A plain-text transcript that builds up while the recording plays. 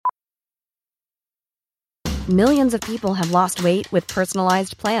Millions of people have lost weight with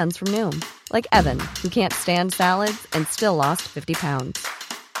personalized plans from Noom. Like Evan, who can't stand salads and still lost 50 pounds.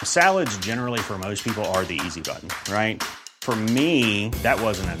 Salads generally for most people are the easy button, right? For me, that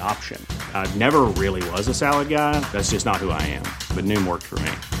wasn't an option. I never really was a salad guy. That's just not who I am. But Noom worked for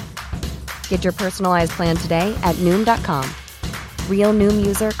me. Get your personalized plan today at Noom.com. Real Noom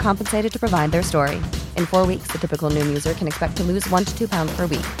user compensated to provide their story. In 4 weeks, the typical Noom user can expect to lose 1 to 2 pounds per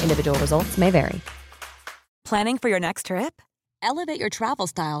week. Individual results may vary. Planning for your next trip? Elevate your travel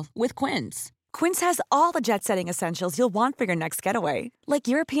style with Quince. Quince has all the jet-setting essentials you'll want for your next getaway, like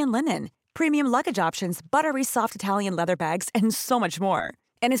European linen, premium luggage options, buttery soft Italian leather bags, and so much more.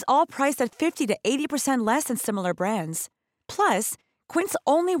 And is all priced at 50 to 80% less than similar brands. Plus, Quince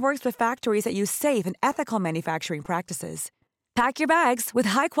only works with factories that use safe and ethical manufacturing practices. Pack your bags with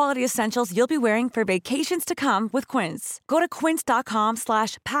high-quality essentials you'll be wearing for vacations to come with Quince. Go to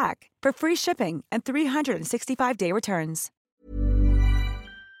quince.com/pack for free shipping and 365-day returns.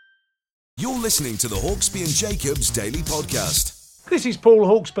 You're listening to the Hawksby and Jacobs Daily Podcast. This is Paul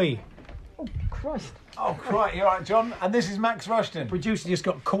Hawksby. Oh, Christ. Oh, right, you're right, John. And this is Max Rushton. Producer just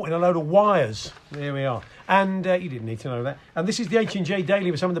got caught in a load of wires. There we are. And you didn't need to know that. And this is the H&J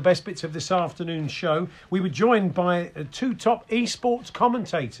Daily with some of the best bits of this afternoon's show. We were joined by two top esports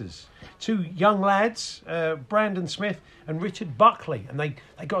commentators, two young lads, Brandon Smith and Richard Buckley. And they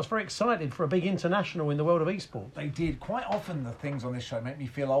got us very excited for a big international in the world of esports. They did. Quite often the things on this show make me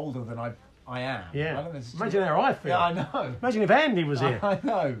feel older than I am. Yeah. Imagine how I feel. Yeah, I know. Imagine if Andy was here. I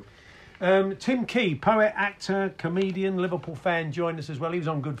know. Tim Key, poet, actor, comedian, Liverpool fan, joined us as well. He was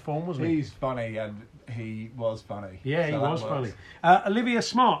on good form, wasn't he? He's funny, and he was funny. Yeah, so he was funny. Olivia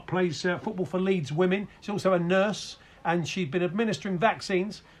Smart plays football for Leeds Women. She's also a nurse, and she'd been administering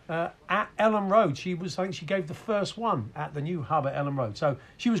vaccines at Ellen Road. I think she gave the first one at the new hub at Ellen Road. So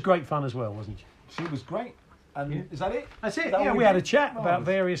she was great fun as well, wasn't she? She was great. And yeah. Is that it? That's it. That We had a chat about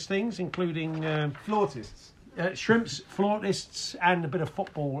various things, including flautists. Shrimps, flautists, and a bit of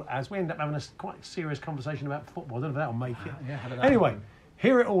football, as we end up having a quite serious conversation about football. I don't know if that'll make it. Yeah, anyway,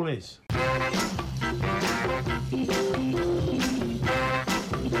 here it all is. Good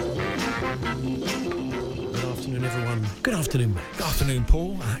afternoon, everyone. Good afternoon, Max. Good afternoon,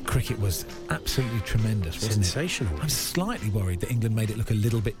 Paul. Cricket was absolutely tremendous, wasn't Sensational. it? I'm slightly worried that England made it look a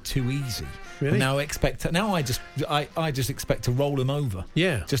little bit too easy. Really? Now I just expect to roll them over.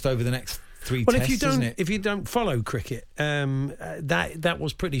 Yeah. Just over the next three well, tests, isn't it? if you don't follow cricket, that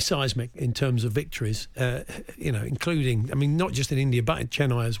was pretty seismic in terms of victories. Including, not just in India but in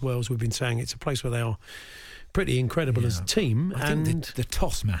Chennai as well. As we've been saying, it's a place where they are pretty incredible as a team. I think the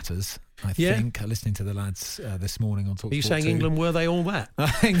toss matters. I think listening to the lads this morning on TalkSport. Are you saying 2. England were they all that? I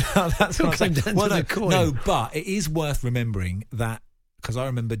think that's what I'm saying. Down to the coin. No, but it is worth remembering that, because I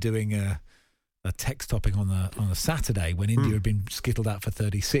remember doing a text topic on a Saturday when India had been skittled out for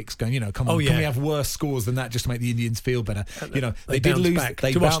 36, going, come on, can we have worse scores than that just to make the Indians feel better? They did lose.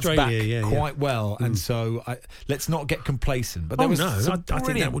 They bounced back quite well, and so let's not get complacent. But there was I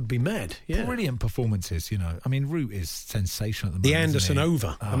think that would be mad. Yeah. Brilliant performances. Root is sensational at the moment. The Anderson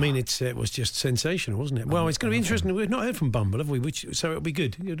over. It was just sensational, wasn't it? Well, it's going to be interesting. We've not heard from Bumble, have we? So it'll be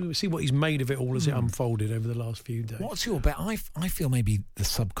good. We'll see what he's made of it all as it unfolded over the last few days. What's your bet? I feel maybe the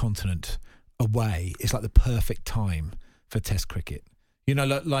subcontinent away is like the perfect time for Test cricket.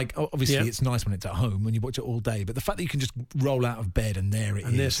 Obviously it's nice when it's at home when you watch it all day, but the fact that you can just roll out of bed and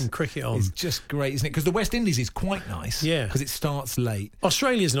there's some cricket on is just great, isn't it? Because the West Indies is quite nice, because it starts late.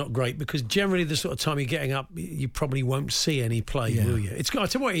 Australia's not great because generally the sort of time you're getting up, you probably won't see any play, will you? It's got. I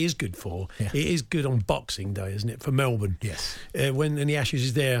tell you what, it is good for. Yeah. It is good on Boxing Day, isn't it, for Melbourne? Yes. When the Ashes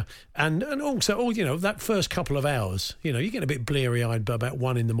is there, and also that first couple of hours, you get a bit bleary eyed by about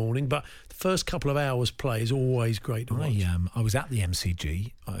 1 a.m, but the first couple of hours play is always great to watch. I was at the MCG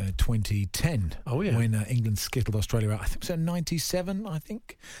 2010 when England skittled Australia out. I think it was in 97,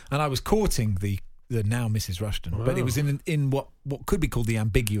 and I was courting the now Mrs. Rushton, but it was in what could be called the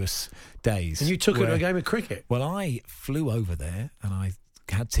ambiguous days. And you took her to a game of cricket? Well, I flew over there and I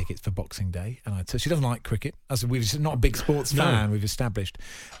had tickets for Boxing Day, and she doesn't like cricket. She's not a big sports fan, we've established,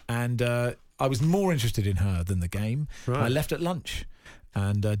 and I was more interested in her than the game. Right. I left at lunch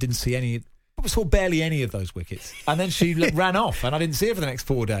and didn't see any. Saw barely any of those wickets, and then she ran off, and I didn't see her for the next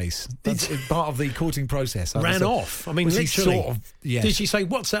 4 days. That's part of the courting process. Ran off. I mean, literally. Yes. Did she say,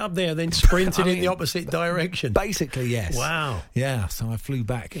 "What's that up there?" Then sprinted in the opposite direction. Basically, yes. Wow. Yeah. So I flew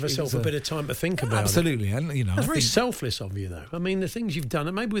back. Give herself a bit of time to think about absolutely. it. Absolutely, and that's very selfless of you, though. I mean, the things you've done,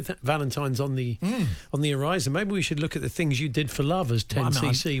 and maybe with Valentine's on the horizon, maybe we should look at the things you did for love as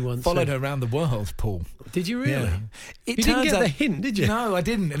 10cc once. Followed her around the world, Paul. Did you really? Yeah. You didn't get the hint, did you? No, I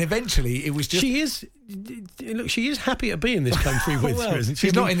didn't. And eventually, it was just. She is. look, she is happy to be in this country with her, isn't she?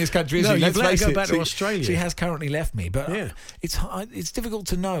 She's not in this country, is she? Let's Let's let her face go back it. to Australia. She has currently left me, but Yeah. it's difficult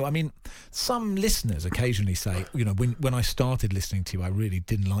to know. I mean, some listeners occasionally say, when I started listening to you, I really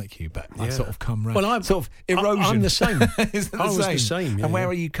didn't like you, but I've sort of come round. Well, I'm sort of erosion. I'm the same. Is that I was the same. Yeah, and where yeah.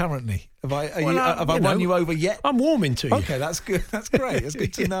 are you currently? Have I Well, won you over yet? I'm warming to you. Okay, that's good. That's great. That's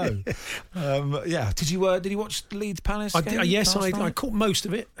good to know. Did you watch Leeds Palace? Yes, last I night? caught most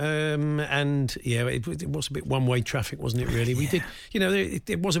of it, and yeah, it was a bit one-way traffic, wasn't it? Really, we did.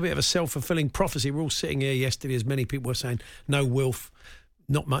 It was a bit of a self-fulfilling prophecy. We're all sitting here yesterday, as many people were saying, no Wilf,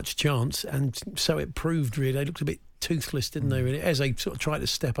 not much chance, and so it proved. Really, they looked a bit toothless, didn't they? Really, as they sort of tried to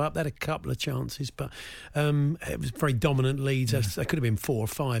step up, they had a couple of chances, but it was very dominant Leeds. They could have been 4 or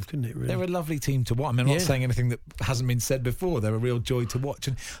 5, couldn't it? Really, they're a lovely team to watch. I mean, I'm not saying anything that hasn't been said before. They're a real joy to watch.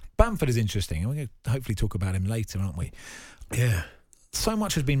 And Bamford is interesting. We're going to hopefully talk about him later, aren't we? Yeah. So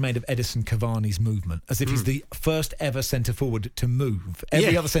much has been made of Edison Cavani's movement, as if he's the first ever centre forward to move.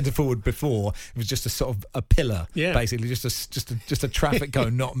 Every other centre forward before, it was just a sort of a pillar, basically, just a traffic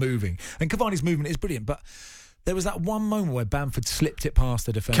cone not moving. And Cavani's movement is brilliant, but there was that one moment where Bamford slipped it past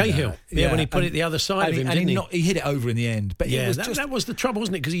the defender. Cahill, when he put it the other side of him, didn't he? He hit it over in the end. But that was the trouble,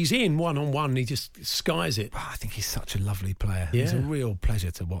 wasn't it? Because he's in one-on-one and he just skies it. I think he's such a lovely player. Yeah. He's a real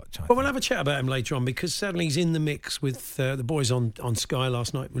pleasure to watch. We'll have a chat about him later on, because sadly he's in the mix with the boys on Sky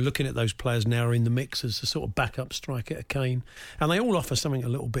last night. We're looking at those players now are in the mix as a sort of backup striker to Kane, and they all offer something a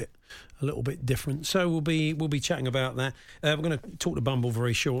little bit different. So we'll be chatting about that. We're going to talk to Bumble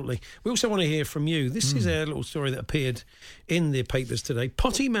very shortly. We also want to hear from you. This is a little story that appeared in the papers today.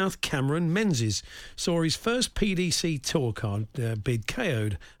 Potty mouth Cameron Menzies saw his first PDC tour card bid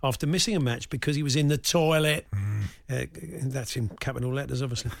KO'd after missing a match because he was in the toilet. That's in capital letters,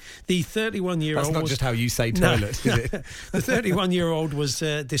 obviously. The 31-year-old... That's not just how you say toilet, is it? The 31-year-old was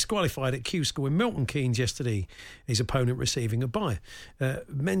disqualified at Q School in Milton Keynes yesterday, his opponent receiving a bye.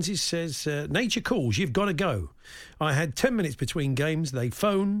 Menzies says, nature calls, you've got to go. I had 10 minutes between games. They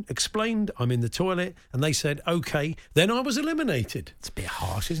phoned, explained, I'm in the toilet, and they said, OK, then I was eliminated. It's a bit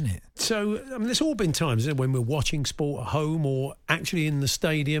harsh, isn't it? So, I mean, there's all been times, isn't it, when we're watching sport at home or actually in the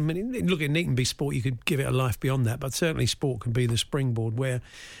stadium. And look, it needn't be sport, you could give it a life beyond that, but certainly sport can be the springboard where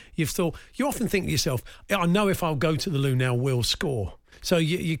you often think to yourself, I know if I'll go to the loo now, we'll score. So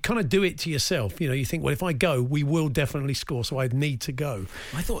you kind of do it to yourself. You think, well, if I go, we will definitely score, so I'd need to go.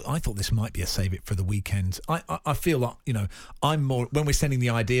 I thought this might be a save it for the weekend. I feel like, I'm more, when we're sending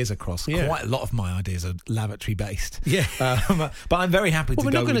the ideas across, quite a lot of my ideas are lavatory based. Yeah. But I'm very happy to go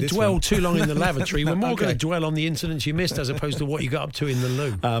with this one. We're not going to dwell too long in the lavatory. We're more going to dwell on the incidents you missed as opposed to what you got up to in the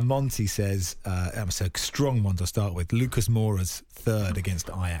loo. Monty says, it's a strong one to start with. Lucas Moura's third against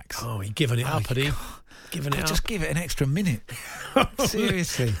Ajax. Oh, he's given it up, had he? Giving it up. Just give it an extra minute.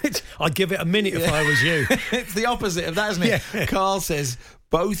 Seriously. I'd give it a minute if I was you. It's the opposite of that, isn't it? Yeah. Carl says,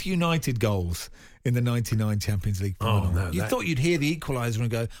 both United goals in the 99 Champions League final. Oh, no, you thought you'd hear the equaliser and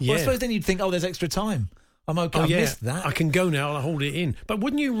go, well, I suppose then you'd think, there's extra time. I'm okay. I missed that. I can go now. I'll hold it in. But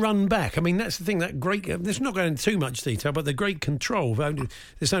wouldn't you run back? I mean, that's the thing. That great. There's not going into too much detail, but the great control.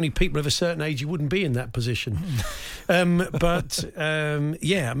 There's only people of a certain age who wouldn't be in that position. I mean,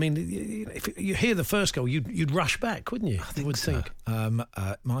 if you hear the first goal, you'd rush back, wouldn't you? I would think.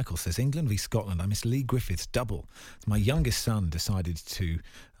 Michael says England v Scotland. I missed Lee Griffiths double. My youngest son decided to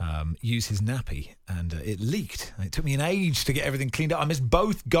use his nappy, and it leaked. It took me an age to get everything cleaned up. I missed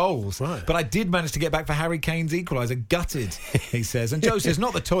both goals, but I did manage to get back for Harry Kane's equaliser. Gutted, he says. And Joe says,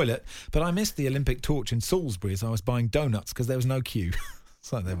 not the toilet, but I missed the Olympic torch in Salisbury as I was buying donuts because there was no queue.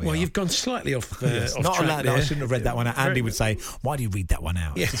 So there we are. You've gone slightly off. Yes, off not track allowed. there. I shouldn't have read that one out. Andy would say, "Why do you read that one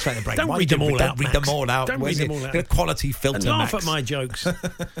out?" Yeah. Straight at the break. Don't Why read do them you all out. Read them all out. Don't read them all out. Get a quality filter. And laugh Max. at my jokes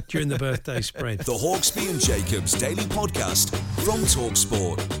during the birthday spread. The Hawksbee and Jacobs Daily Podcast from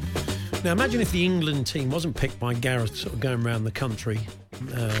TalkSport. Now, imagine if the England team wasn't picked by Gareth, sort of going around the country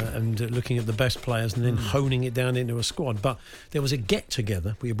and looking at the best players and then honing it down into a squad. But there was a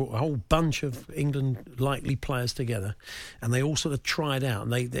get-together. We brought a whole bunch of England-likely players together, and they all sort of tried out.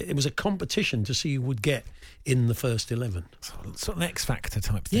 And it was a competition to see who would get in the first 11. Sort of an X-Factor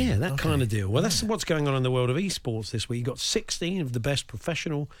type thing. Yeah, that kind of deal. Well, that's what's going on in the world of esports this week. You've got 16 of the best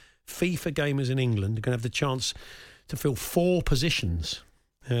professional FIFA gamers in England are going to have the chance to fill 4 positions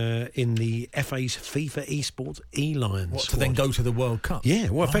in the FA's FIFA Esports E-Lions. To then go to the World Cup? Yeah,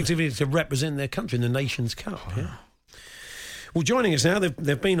 well, effectively to represent their country in the Nations Cup. Yeah. Well, joining us now,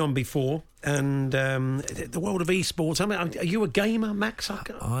 they've been on before, and the world of esports. I mean, are you a gamer, Max?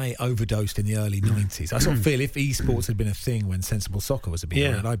 I overdosed in the early 90s. I sort of feel if esports had been a thing when Sensible Soccer was a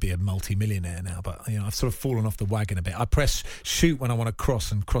big around, I'd be a multi-millionaire now. But I've sort of fallen off the wagon a bit. I press shoot when I want to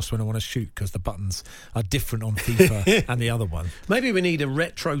cross and cross when I want to shoot because the buttons are different on FIFA and the other one. Maybe we need a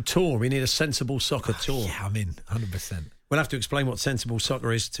retro tour. We need a Sensible Soccer tour. Yeah, I'm in 100%. We'll have to explain what Sensible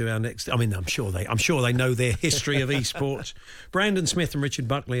Soccer is to our next. I mean, I'm sure they know their history of esports. Brandon Smith and Richard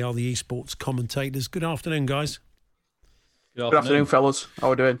Buckley are the esports commentators. Good afternoon, guys. Good afternoon, fellas. How are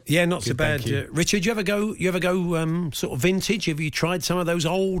we doing? Yeah, not so bad. Richard, you ever go sort of vintage? Have you tried some of those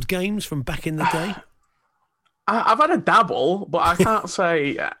old games from back in the day? I've had a dabble, but I can't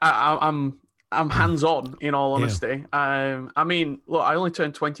say I'm hands-on, in all honesty. Yeah. I mean, look, I only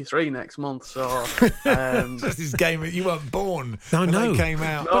turned 23 next month, so... this game, you weren't born when they came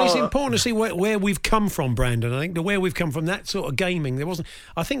out. But it's important to see where we've come from, Brandon. I think where we've come from, that sort of gaming, there wasn't...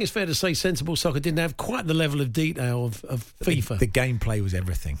 I think it's fair to say Sensible Soccer didn't have quite the level of detail of FIFA. The gameplay was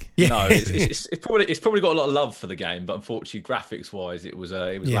everything. Yeah. No, it's probably got a lot of love for the game, but unfortunately, graphics-wise, it was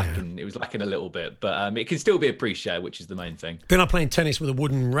lacking. It was lacking a little bit, but it can still be appreciated, which is the main thing. Been playing tennis with a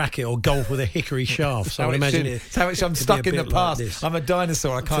wooden racket or golf with a hickory shaft. So I imagine I'm stuck in the past. Like I'm a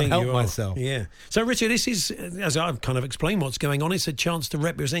dinosaur. I can't help myself. Yeah. So, Richard, this is, as I've kind of explained what's going on, it's a chance to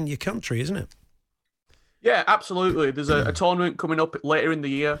represent your country, isn't it? Yeah, absolutely. There's a tournament coming up later in the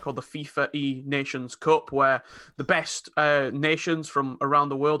year called the FIFA E-Nations Cup, where the best nations from around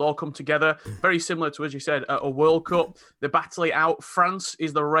the world all come together. Very similar to, as you said, a World Cup. They battle it out. France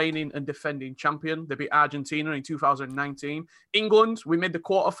is the reigning and defending champion. They beat Argentina in 2019. England, we made the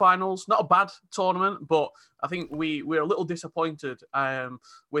quarterfinals. Not a bad tournament, but I think we're a little disappointed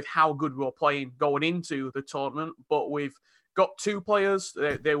with how good we were playing going into the tournament. But we've got two players.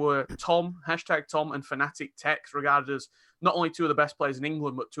 They were Tom and Fnatic Tex, regarded as not only two of the best players in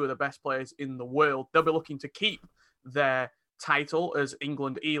England, but two of the best players in the world. They'll be looking to keep their title as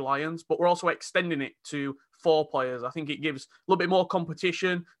England E-Lions, but we're also extending it to 4 players. I think it gives a little bit more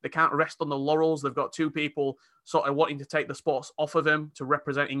competition. They can't rest on the laurels. They've got 2 people sort of wanting to take the spots off of them to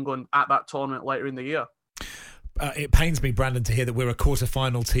represent England at that tournament later in the year. It pains me, Brandon, to hear that we're a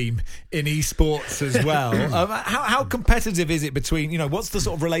quarter-final team in esports as well. How competitive is it between, what's the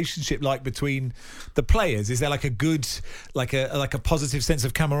sort of relationship like between the players? Is there like a good, like a positive sense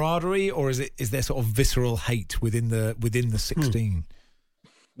of camaraderie, or is there sort of visceral hate within the 16?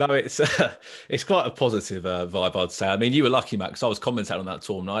 No, it's quite a positive vibe, I'd say. I mean, you were lucky, Matt, because I was commentating on that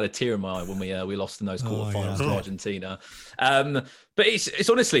tournament. I had a tear in my eye when we lost in those quarterfinals to Argentina. But it's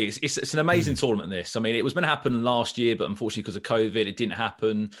honestly, it's an amazing tournament, this. I mean, it was meant to happen last year, but unfortunately because of COVID, it didn't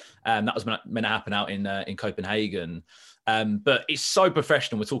happen. That was meant to happen out in Copenhagen. But it's so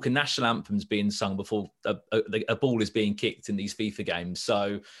professional. We're talking national anthems being sung before a ball is being kicked in these FIFA games.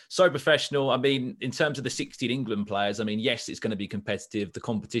 So professional. I mean, in terms of the 16 England players, I mean, yes, it's going to be competitive. The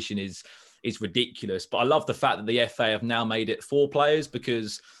competition is ridiculous. But I love the fact that the FA have now made it 4 players,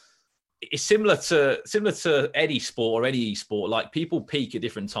 because it's similar to any sport or any sport. Like, people peak at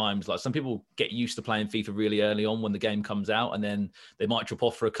different times. Like, some people get used to playing FIFA really early on when the game comes out, and then they might drop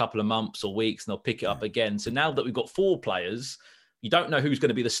off for a couple of months or weeks and they'll pick it up again. So now that we've got 4 players, you don't know who's going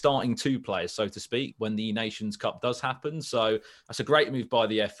to be the starting 2 players, so to speak, when the Nations Cup does happen. So that's a great move by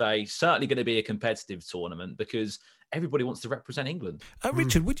the FA. Certainly going to be a competitive tournament because everybody wants to represent England.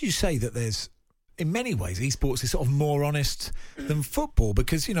 Richard, would you say that there's, in many ways, esports is sort of more honest than football?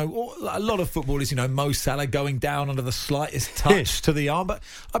 Because, a lot of football is, Mo Salah going down under the slightest touch to the arm. But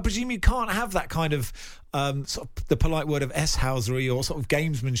I presume you can't have that kind of, sort of the polite word of S-housery or sort of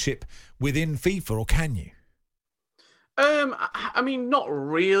gamesmanship within FIFA, or can you? I mean, not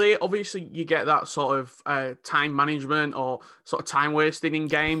really. Obviously, you get that sort of time management or sort of time wasting in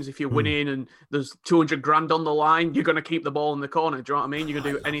games. If you're winning and there's 200 grand on the line, you're going to keep the ball in the corner. Do you know what I mean? You're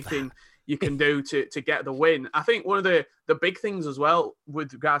going to do anything you can do to get the win. I think one of the big things as well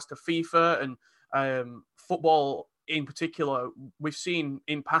with regards to FIFA and football in particular, we've seen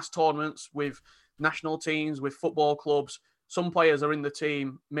in past tournaments with national teams, with football clubs, some players are in the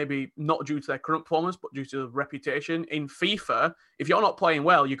team maybe not due to their current performance, but due to reputation. In FIFA, if you're not playing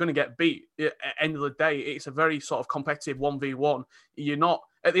well, you're going to get beat. At the end of the day, it's a very sort of competitive 1v1. You're not,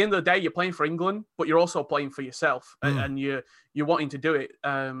 at the end of the day, you're playing for England, but you're also playing for yourself, and you're wanting to do it.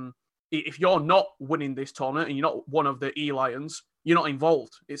 If you're not winning this tournament and you're not one of the E-Lions, you're not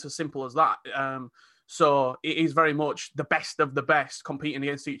involved. It's as simple as that. So it is very much the best of the best competing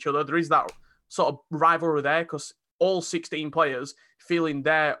against each other. There is that sort of rivalry there because all 16 players feel in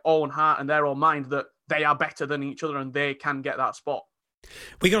their own heart and their own mind that they are better than each other and they can get that spot.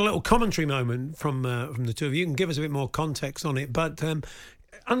 We got a little commentary moment from the two of you. You can give us a bit more context on it, but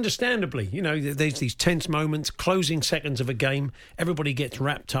understandably, there's these tense moments, closing seconds of a game. Everybody gets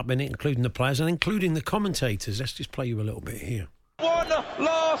wrapped up in it, including the players and including the commentators. Let's just play you a little bit here. One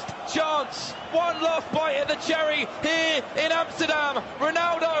last chance, one last bite at the cherry here in Amsterdam.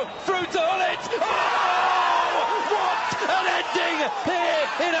 Ronaldo through to Gullit. Oh, what an ending here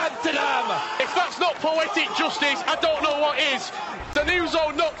in Amsterdam! If that's not poetic justice, I don't know what is. The New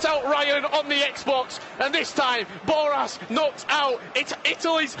Zone knocked out Ryan on the Xbox, and this time Boras knocked out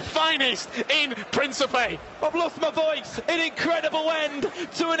Italy's finest in Principe. I've lost my voice. An incredible end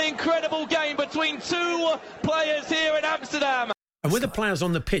to an incredible game between two players here in Amsterdam. And with the players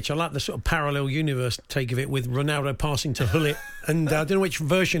on the pitch, I like the sort of parallel universe take of it with Ronaldo passing to Gullit. And I don't know which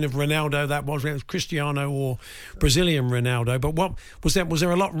version of Ronaldo that was, whether it was Cristiano or Brazilian Ronaldo. But what was that? Was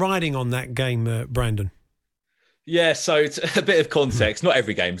there a lot riding on that game, Brandon? Yeah, so it's a bit of context. Not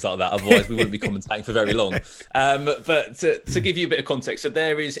every game's like that, otherwise we wouldn't be commentating for very long. But to give you a bit of context, so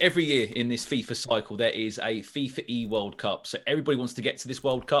there is, every year in this FIFA cycle, there is a FIFA E World Cup. So everybody wants to get to this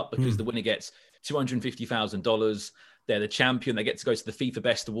World Cup because the winner gets $250,000. They're the champion. They get to go to the FIFA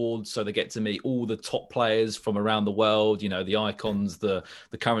Best Awards, so they get to meet all the top players from around the world, the icons, the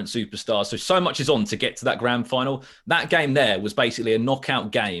current superstars. So much is on to get to that grand final. That game there was basically a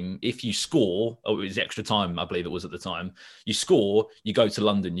knockout game. If you score, it was extra time, I believe it was at the time, you score, you go to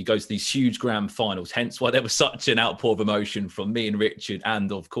London, you go to these huge grand finals, hence why there was such an outpour of emotion from me and Richard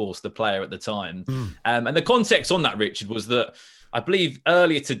and, of course, the player at the time. And the context on that, Richard, was that I believe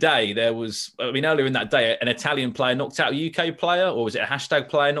earlier today, earlier in that day, an Italian player knocked out a UK player, or was it a hashtag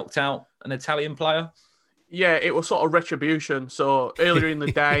player knocked out an Italian player? Yeah, it was sort of retribution. So earlier in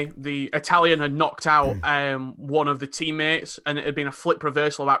the day, the Italian had knocked out one of the teammates, and it had been a flip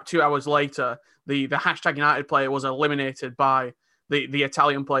reversal. About 2 hours later, the hashtag United player was eliminated by the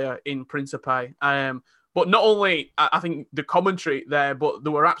Italian player in Principe. But not only, I think, the commentary there, but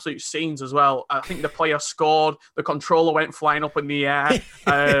there were absolute scenes as well. I think the player scored, the controller went flying up in the air.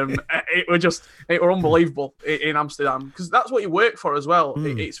 It were unbelievable in Amsterdam, because that's what you work for as well.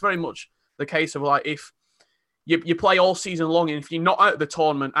 It's very much the case of, like, if you play all season long, and if you're not at the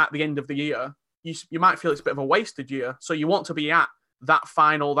tournament at the end of the year, you might feel it's a bit of a wasted year. So you want to be at that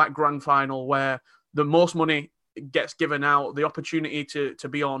final, that grand final, where the most money gets given out, the opportunity to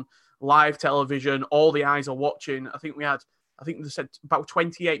be on live television, all the eyes are watching. I think they said about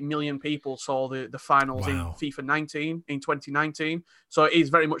 28 million people saw the finals in FIFA 19 in 2019. So it is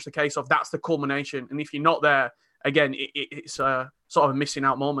very much the case of that's the culmination. And if you're not there, again, it's a sort of a missing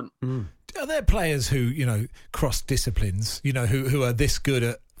out moment. Are there players who, cross disciplines, who are this good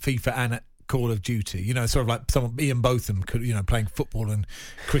at FIFA and at Call of Duty? Sort of like Ian Botham could, playing football and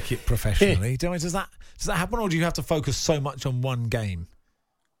cricket professionally. Does that happen, or do you have to focus so much on one game?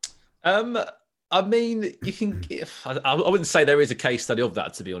 I mean, you can. I wouldn't say there is a case study of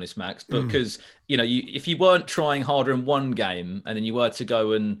that, to be honest, Max. Because if you weren't trying harder in one game, and then you were to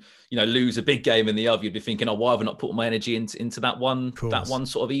go and lose a big game in the other, you'd be thinking, "Oh, why have I not put my energy into that one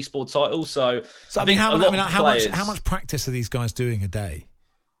sort of esports title?" So I think how much practice are these guys doing a day?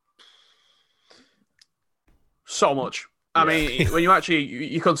 So much. I mean, when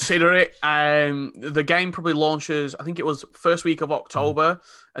you consider it, the game probably launches, I think it was first week of October,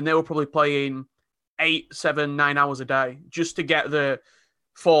 and they were probably playing 8, 7, 9 hours a day just to get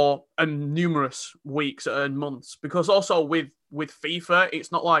for numerous weeks and months. Because also with FIFA,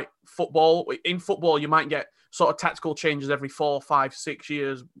 it's not like football. In football, you might get sort of tactical changes every 4, 5, 6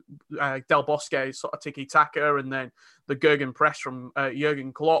 years. Del Bosque sort of tiki-taka, and then the Gegen Press from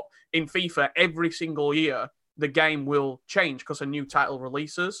Jurgen Klopp. In FIFA, every single year, the game will change because a new title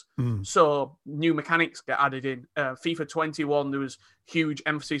releases. So new mechanics get added in. FIFA 21, there was huge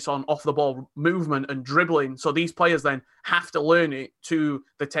emphasis on off-the-ball movement and dribbling. So these players then have to learn it to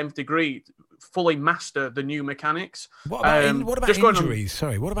the 10th degree, fully master the new mechanics. What about injuries?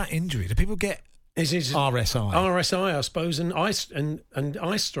 Sorry, what about injuries? Do people get RSI? RSI, I suppose, and ice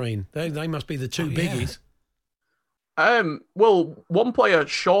strain. They must be the two biggies. Well, one player,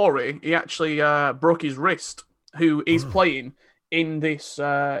 Shorey, he actually broke his wrist, who is playing in this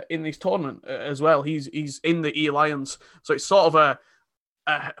tournament as well. He's in the E-Lions, so it's sort of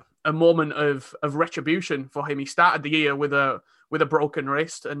a moment of retribution for him. He started the year with a broken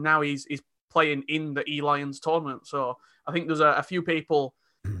wrist, and now he's playing in the E-Lions tournament. So I think there's a few people,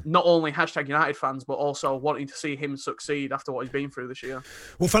 not only hashtag United fans, but also wanting to see him succeed after what he's been through this year.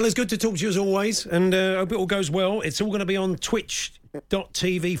 Well, fellas, good to talk to you as always, and hope it all goes well. It's all going to be on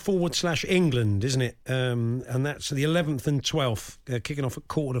twitch.tv/England, isn't it? And that's the 11th and 12th, kicking off at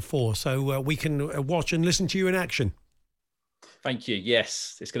 3:45. So we can watch and listen to you in action. Thank you.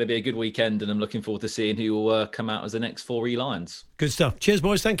 Yes, it's going to be a good weekend, and I'm looking forward to seeing who will come out as the next 4 Lions. Good stuff. Cheers,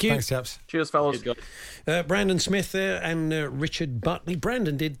 boys. Thank you. Thanks, chaps. Cheers, fellas. Cheers, guys. Brandon Smith there and Richard Butley.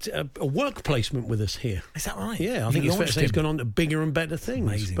 Brandon did a work placement with us here. Is that right? Yeah, I think it's fair to say he's gone on to bigger and better things.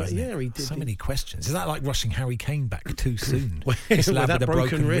 Amazing, but isn't yeah, it? he did. So many questions. Is that like rushing Harry Kane back too soon? With that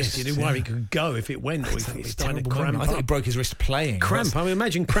broken wrist, you knew where he could go if it went. Or he started to cramp. I thought he broke his wrist playing. Cramp. I mean,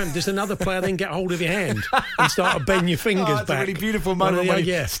 imagine cramp. Does another player then get hold of your hand and start to bend your fingers back? It's a really beautiful moment when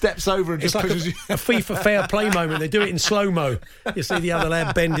he steps over and it's just like pushes you. A FIFA fair play moment. They do it in slow-mo. You see the other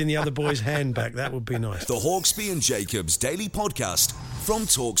lad bending the other boy's hand back. That would be nice. The Hawksby and Jacobs Daily Podcast from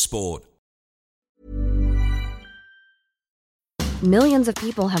TalkSport. Millions of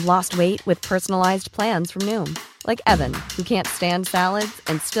people have lost weight with personalized plans from Noom. Like Evan, who can't stand salads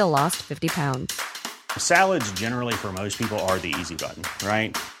and still lost 50 pounds. Salads generally for most people are the easy button,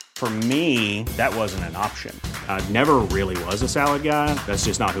 right? For me, that wasn't an option. I never really was a salad guy. That's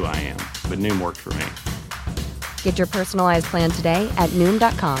just not who I am. But Noom worked for me. Get your personalized plan today at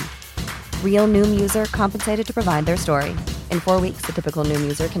Noom.com. Real Noom user compensated to provide their story. In 4 weeks, the typical Noom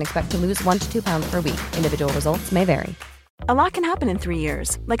user can expect to lose 1 to 2 pounds per week. Individual results may vary. A lot can happen in 3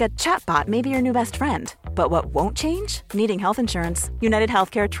 years, like a chatbot may be your new best friend. But what won't change? Needing health insurance. United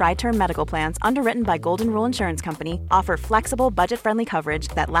Healthcare Tri-Term Medical Plans, underwritten by Golden Rule Insurance Company, offer flexible, budget-friendly coverage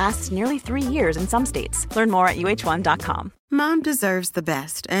that lasts nearly 3 years in some states. Learn more at uh1.com. Mom deserves the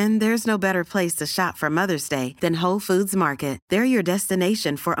best, and there's no better place to shop for Mother's Day than Whole Foods Market. They're your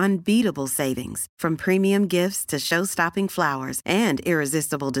destination for unbeatable savings, from premium gifts to show-stopping flowers and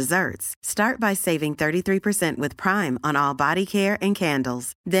irresistible desserts. Start by saving 33% with Prime on all body care and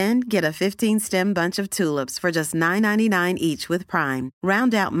candles. Then get a 15-stem bunch of tulips for just $9.99 each with Prime.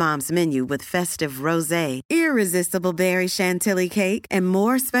 Round out Mom's menu with festive rosé, irresistible berry chantilly cake, and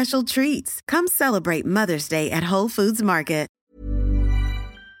more special treats. Come celebrate Mother's Day at Whole Foods Market.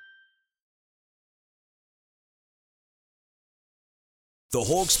 The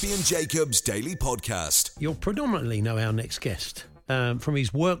Hawksby and Jacobs Daily Podcast. You'll predominantly know our next guest from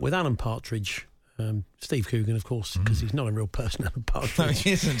his work with Alan Partridge. Steve Coogan, of course, because he's not a real person, Alan Partridge. No,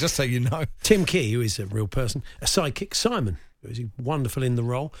 he isn't, just so you know. Tim Key, who is a real person. A sidekick, Simon, who is wonderful in the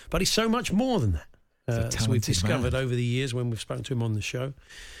role. But he's so much more than that. As we've discovered over the years when we've spoken to him on the show.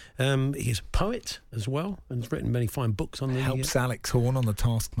 He's a poet as well and has written many fine books on the... Helps Alex Horn on the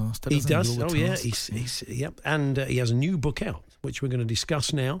Taskmaster. He does. He? Oh, yeah. Yep. And he has a new book out, which we're going to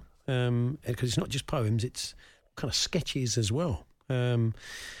discuss now, because it's not just poems, it's kind of sketches as well. And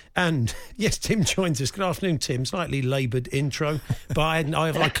yes, Tim joins us. Good afternoon, Tim. Slightly laboured intro, but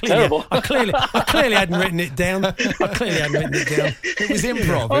I clearly hadn't written it down. It was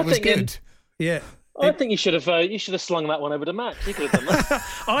improv. It was good. Yeah. I think you should have slung that one over to Max. You could have done that.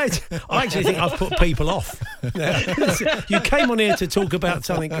 I actually think I've put people off. You came on here to talk about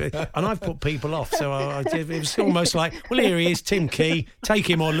something, and I've put people off. So it was almost like, well, here he is, Tim Key. Take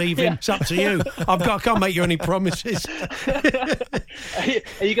him or leave him. It's up to you. I can't make you any promises.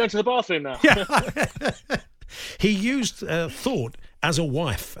 Are you going to the bathroom now? Yeah. He used thought as a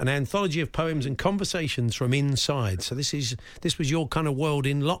wife, an anthology of poems and conversations from inside. So this was your kind of world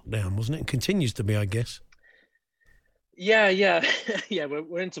in lockdown, wasn't it? And continues to be, I guess. Yeah.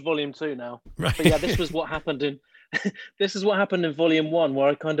 We're into volume 2 now. Right. But yeah, this is what happened in volume 1, where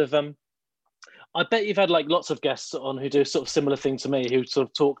I kind of I bet you've had like lots of guests on who do sort of similar thing to me, who sort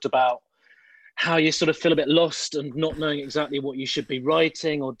of talked about how you sort of feel a bit lost and not knowing exactly what you should be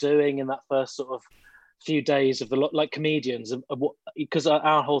writing or doing in that first sort of few days of the like comedians, because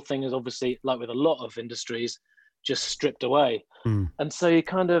our whole thing is obviously, like with a lot of industries, just stripped away. And so I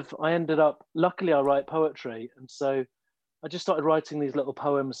ended up, luckily I write poetry, and so I just started writing these little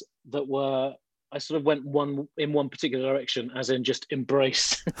poems that were, I sort of went in one particular direction, as in just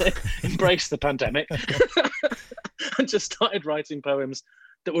embrace the pandemic. And just started writing poems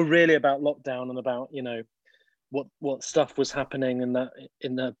that were really about lockdown and about, you know, what stuff was happening in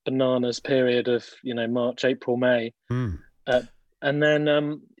the bananas period of, you know, March, April, May. And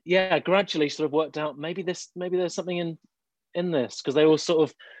then gradually sort of worked out maybe there's something in this, because they all sort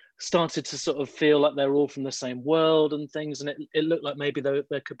of started to sort of feel like they're all from the same world and things, and it looked like maybe there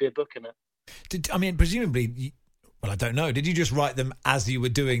could be a book in it. Presumably, well, I don't know. Did you just write them as you were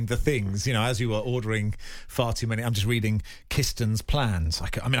doing the things? You know, as you were ordering far too many. I'm just reading Kiston's plans. I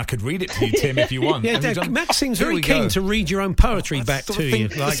could read it to you, Tim, if you want. Max seems very keen to read your own poetry back to you.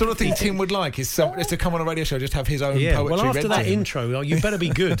 The sort of thing Tim would like is to come on a radio show, just have his own poetry. Well, after read that to him. intro, you better be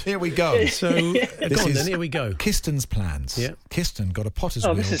good. Here we go. So, here we go. Kiston's plans. Yeah. Kiston got a potter's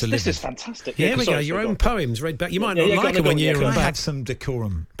wheel delivered. This is fantastic. Here we go. Your own poems read back. You might not like it when you're Can I back. have some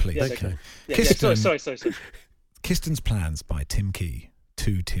decorum, please? Okay. Kiston. Sorry. Kiston's Plans by Tim Key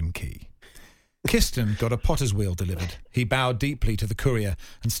to Tim Key. Kiston got a potter's wheel delivered. He bowed deeply to the courier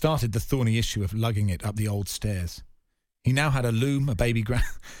and started the thorny issue of lugging it up the old stairs. He now had a loom, a baby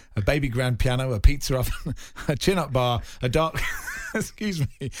grand piano, a pizza oven, a chin-up bar, a dark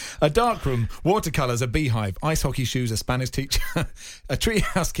room, watercolours, a beehive, ice hockey shoes, a Spanish teacher, a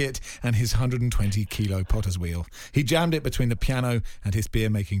treehouse kit, and his 120-kilo potter's wheel. He jammed it between the piano and his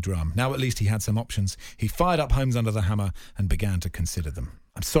beer-making drum. Now at least he had some options. He fired up Homes Under the Hammer and began to consider them.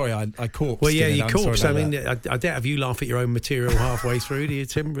 I'm sorry, I corpsed. Well, yeah, you corpsed. I mean, I doubt if you laugh at your own material halfway through, do you,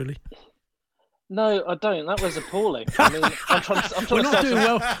 Tim, really? No, I don't. That was appalling. I mean, I'm trying We're not doing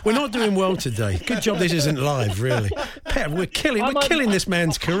well. We're not doing well today. Good job this isn't live, really. Pep, we're killing this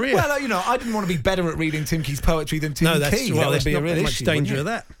man's career. Well, I didn't want to be better at reading Tim Key's poetry than Tim Key. No, that's well, there's not much issue, danger of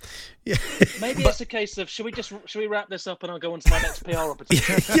that. Yeah. Maybe it's a case of should we wrap this up and I'll go on to my next PR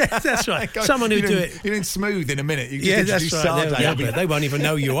opportunity? Yeah, that's right. Someone who do it. You're in Smooth in a minute. You just that's right. They won't even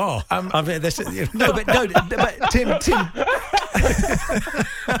know you are. But Tim.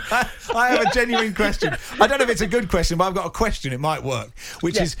 I have a genuine question. I don't know if it's a good question, but I've got a question. It might work.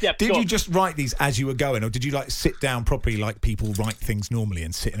 Which is, did you just write these as you were going, or did you sit down properly like people write things normally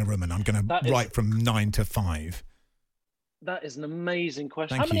and sit in a room and I'm going to write from 9 to 5? That is an amazing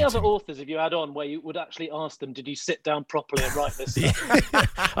question. How many other authors have you had on where you would actually ask them, did you sit down properly and write this stuff?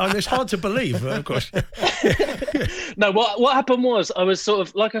 It's hard to believe, of course. No, what happened was I was sort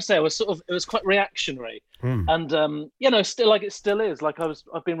of, like I say, it was quite reactionary. And, still like it still is. Like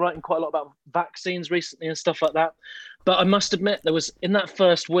I've been writing quite a lot about vaccines recently and stuff like that. But I must admit there was, in that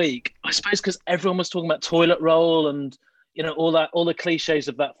first week, I suppose because everyone was talking about toilet roll and, all the cliches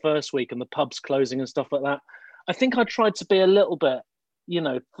of that first week and the pubs closing and stuff like that. I think I tried to be a little bit,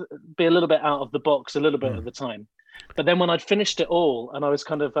 out of the box a little bit at the time. But then when I'd finished it all and I was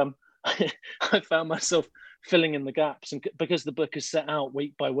kind of, I found myself filling in the gaps. And because the book is set out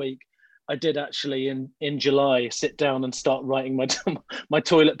week by week, I did actually in July sit down and start writing my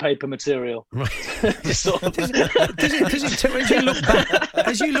toilet paper material. Right. Does it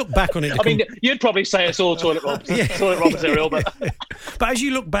as you look back on it? I mean, you'd probably say it's all toilet roll material, but as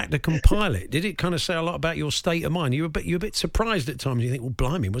you look back to compile it, did it kind of say a lot about your state of mind? You're a bit surprised at times. You think, well,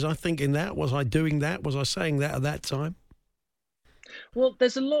 blimey, was I thinking that? Was I doing that? Was I saying that at that time? Well,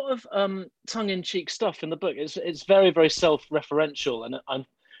 there's a lot of tongue-in-cheek stuff in the book. It's very, very self-referential, and I'm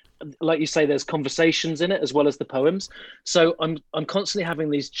like you say, there's conversations in it as well as the poems. So I'm constantly having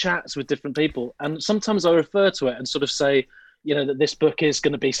these chats with different people, and sometimes I refer to it and sort of say, that this book is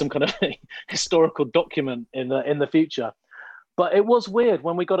going to be some kind of historical document in the future. But it was weird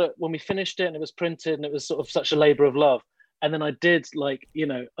when we finished it and it was printed and it was sort of such a labour of love. And then I did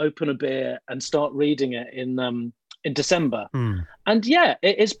open a beer and start reading it in December. And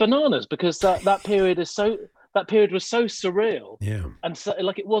it's bananas because that period is so. That period was so surreal, and so,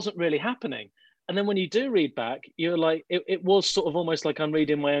 it wasn't really happening. And then when you do read back, you're like, it was sort of almost like I'm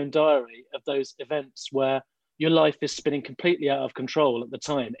reading my own diary of those events where your life is spinning completely out of control at the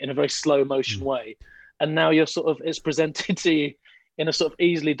time in a very slow motion way, and now you're sort of it's presented to you in a sort of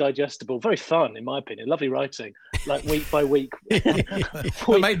easily digestible, very fun, in my opinion, lovely writing, like week by week. It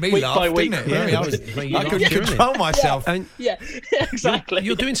made me laugh, didn't it? I couldn't control myself. Yeah, exactly.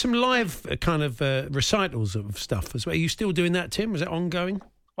 You're doing some live kind of recitals of stuff as well. Are you still doing that, Tim? Is that ongoing?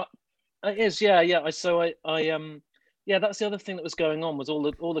 It is, yeah. So that's the other thing that was going on was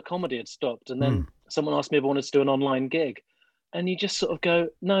all the comedy had stopped, and then someone asked me if I wanted to do an online gig, and you just sort of go,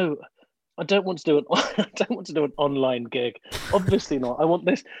 no. I don't want to do an online gig. Obviously not. I want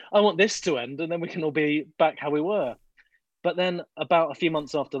this to end, and then we can all be back how we were. But then, about a few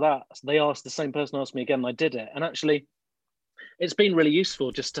months after that, the same person asked me again, and I did it. And actually, it's been really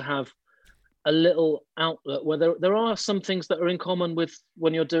useful just to have a little outlet where there are some things that are in common with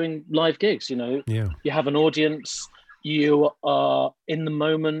when you're doing live gigs. You have an audience, you are in the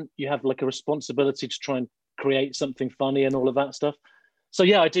moment, you have like a responsibility to try and create something funny and all of that stuff. So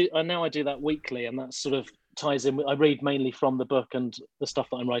I do. Now I do that weekly, and that sort of ties in. I read mainly from the book and the stuff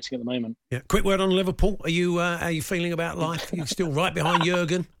that I'm writing at the moment. Yeah. Quick word on Liverpool. Are you feeling about life? Are you still right behind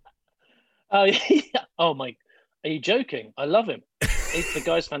Jurgen? Oh yeah. Oh my. Are you joking? I love him. The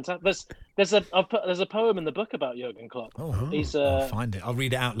guy's fantastic. There's a poem in the book about Jurgen Klopp. I'll find it. I'll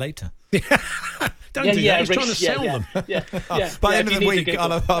read it out later. Don't do that. He's trying to sell them. Yeah. By the end of the week,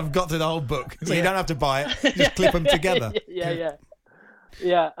 I've got to the whole book, so you don't have to buy it. Just clip them together.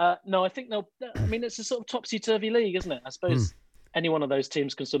 No, I think they'll. I mean, it's a sort of topsy-turvy league, isn't it? I suppose any one of those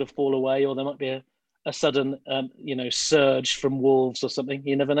teams can sort of fall away, or there might be a sudden, surge from wolves or something.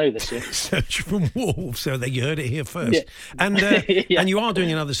 You never know this year. Surge from wolves. So you heard it here first. Yeah. And Yeah. and you are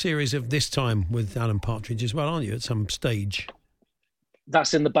doing another series of This Time with Alan Partridge as well, aren't you? At some stage.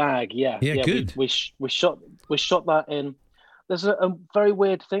 That's in the bag. Yeah. Yeah. Good. We shot that in. There's a very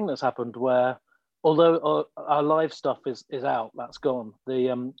weird thing that's happened where, although our live stuff is out, that's gone.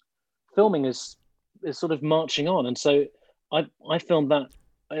 The filming is sort of marching on, and so I filmed that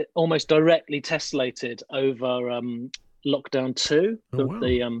almost directly tessellated over lockdown 2,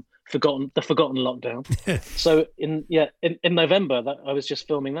 the forgotten lockdown. So in November that I was just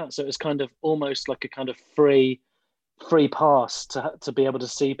filming that, so it was kind of almost like a kind of free pass to be able to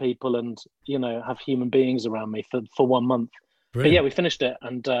see people and have human beings around me for 1 month. Brilliant. But yeah, we finished it,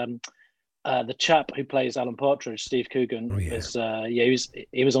 and the chap who plays Alan Partridge, Steve Coogan,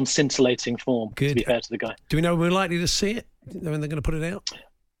 he was on scintillating form. Good. To be fair to the guy. Do we know when we're likely to see it? When they're going to put it out?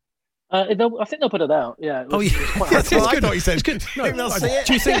 I think they'll put it out. Yeah. Yeah. That's what I thought you said. It's good. No, They'll see it.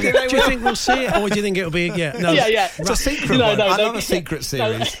 Do you think we'll see it, or do you think it'll be? Yeah. No. Yeah. It's a secret one. I love a secret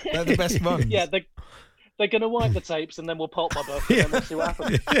series. They're the best ones. Yeah. They're going to wipe the tapes, and then we'll pulp my book, and then we'll see what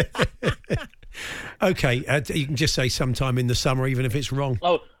happens. Okay. You can just say sometime in the summer, even if it's wrong.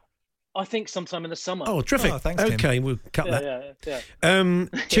 Oh, I think sometime in the summer. Oh, terrific. Oh, thanks, Tim. Okay, we'll cut that. Yeah.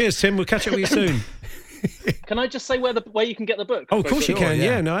 Cheers, Tim. We'll catch up with you soon. Can I just say where you can get the book? Oh, of course you can.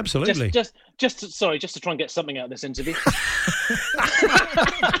 Yeah, no, absolutely. Just to try and get something out of this interview.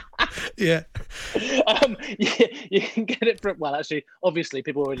 Yeah. You can get it from. Well, actually, obviously,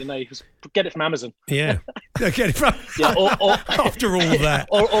 people already know. You can get it from Amazon. Yeah. Get it from. Yeah. Or after all that.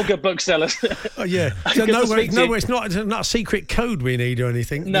 or good booksellers. Oh yeah. So it's not a secret code we need or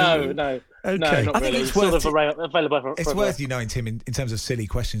anything. No. Okay. No, not I think really. it's worth available. It's worth you knowing, Tim, in terms of silly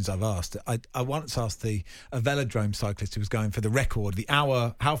questions I've asked. I once asked a velodrome cyclist who was going for the record, the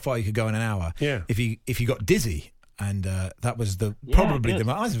hour, how far you could go in an hour. Yeah. If you got dizzy. And that was probably the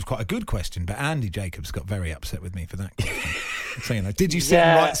most. It was quite a good question, but Andy Jacobs got very upset with me for that question. So, did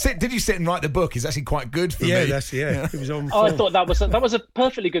you sit and write the book? Is actually quite good for me. It was on. I thought that was a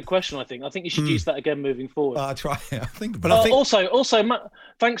perfectly good question. I think you should use that again moving forward. I'll try. I think. But I think also, Matt,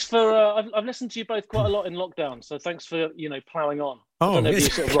 thanks for. I've listened to you both quite a lot in lockdown, so thanks for ploughing on. I don't know if you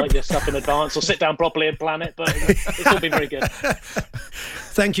sort of write your stuff in advance or sit down properly and plan it, but it's all been very good.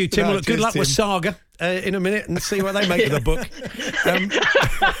 Thank you, Tim. Good luck with Saga in a minute and see what they make of the book.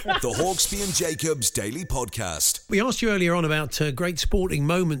 The Hawksby and Jacobs Daily Podcast. We asked you earlier on about great sporting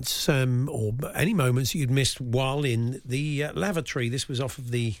moments or any moments you'd missed while in the lavatory. This was off of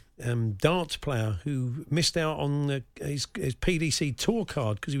the darts player who missed out on his PDC tour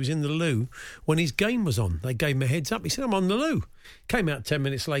card because he was in the loo when his game was on. They gave him a heads up. He said, I'm on the loo. Came out 10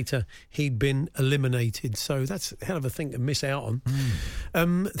 minutes later, he'd been eliminated. So that's a hell of a thing to miss out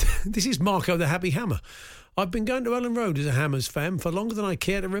on. This is Marco the Happy Hammer. I've been going to Ellen Road as a Hammers fan for longer than I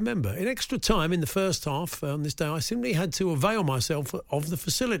care to remember. In extra time in the first half on this day, I simply had to avail myself of the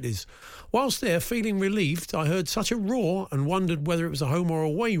facilities. Whilst there, feeling relieved, I heard such a roar and wondered whether it was a home or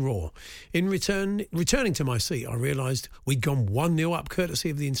away roar. In returning to my seat, I realised we'd gone 1-0 up courtesy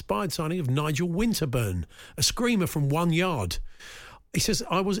of the inspired signing of Nigel Winterburn, a screamer from 1 yard. He says,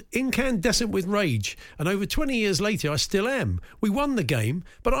 I was incandescent with rage, and over 20 years later, I still am. We won the game,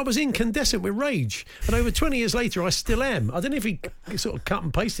 but I was incandescent with rage, and over 20 years later, I still am. I don't know if he sort of cut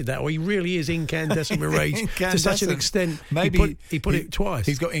and pasted that, or he really is incandescent with rage to such an extent. Maybe he put it twice.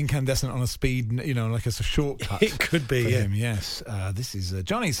 He's got incandescent on a speed, like it's a shortcut. It could be, for yeah. him, yes. This is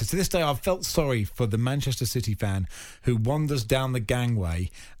Johnny. So to this day, I've felt sorry for the Manchester City fan who wanders down the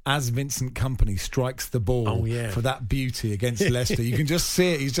gangway as Vincent Kompany strikes the ball for that beauty against Leicester. You can just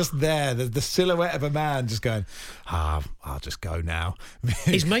see it. He's just there. The silhouette of a man just going, I'll just go now.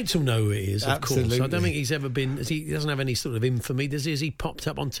 His mates will know who it is, of Absolutely. course. I don't think he's ever been... He doesn't have any sort of infamy, does he? Has he popped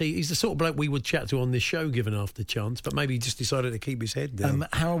up on TV? He's the sort of bloke we would chat to on this show, given after chance, but maybe he just decided to keep his head down.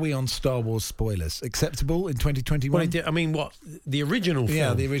 How are we on Star Wars spoilers? Acceptable in 2021? Well, what? The original film?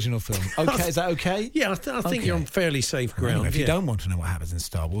 Yeah, the original film. Okay, is that okay? Yeah, I think you're on fairly safe ground. If you don't want to know what happens in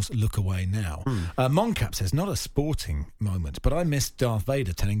Star Wars, look away now. Moncap says, not a sporting moment, but I missed Darth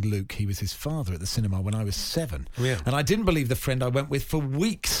Vader telling Luke he was his father at the cinema when I was 7. Yeah. And I didn't believe the friend I went with for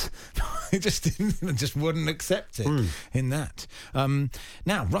weeks. He just wouldn't accept it in that.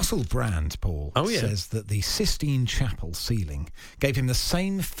 Now, Russell Brand, Paul, says that the Sistine Chapel ceiling gave him the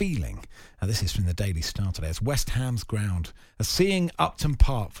same feeling This is from the Daily Star today. It's West Ham's ground. Seeing Upton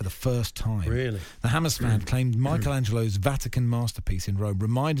Park for the first time. Really? The Hammers fan claimed Michelangelo's Vatican masterpiece in Rome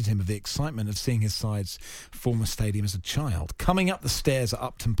reminded him of the excitement of seeing his side's former stadium as a child. Coming up the stairs at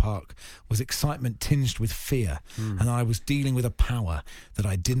Upton Park was excitement tinged with fear, and I was dealing with a power that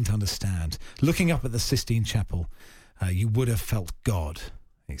I didn't understand. Looking up at the Sistine Chapel, you would have felt God,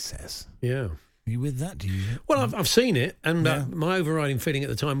 he says. Yeah. Are you with that? Do you? Well, I've seen it, and my overriding feeling at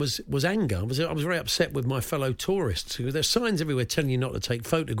the time was anger. I was very upset with my fellow tourists. There's signs everywhere telling you not to take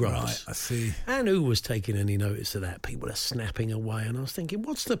photographs. Right, I see. And who was taking any notice of that? People are snapping away, and I was thinking,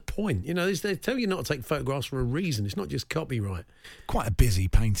 what's the point? You know, they tell you not to take photographs for a reason. It's not just copyright. Quite a busy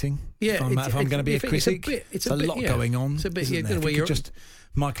painting. Yeah, if I'm going to be a critic, it's a lot going on. It's a bit. Isn't there? If you could just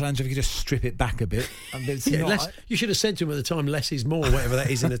Michelangelo, if you could just strip it back a bit. You should have said to him at the time, less is more, whatever that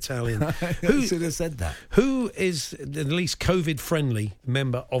is in Italian. Who should have said that? Who is the least COVID-friendly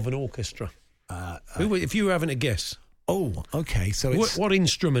member of an orchestra? If you were having a guess. Oh, okay. So it's, what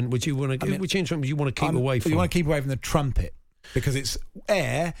instrument would you want to? Which instrument would you want to keep away from? You want to keep away from the trumpet. Because it's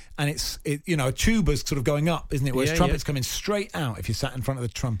air and a tuba's sort of going up, isn't it? Whereas trumpet's coming straight out. If you sat in front of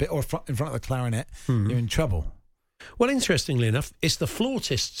the trumpet or in front of the clarinet, you're in trouble. Well, interestingly enough, it's the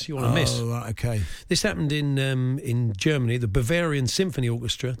flautists you want to miss. Oh, right, okay. This happened in Germany, the Bavarian Symphony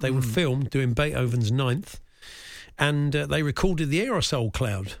Orchestra. They were filmed doing Beethoven's Ninth, and they recorded the aerosol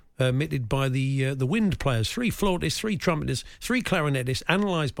cloud emitted by the wind players. 3 flautists, 3 trumpeters, 3 clarinetists,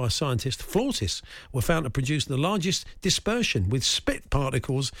 analysed by scientists. Flautists were found to produce the largest dispersion, with spit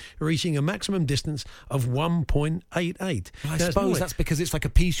particles reaching a maximum distance of 1.88. Well, I suppose that's because it's like a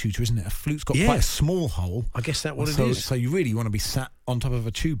pea shooter, isn't it? A flute's got quite a small hole. I guess that's what it is. So you really want to be sat on top of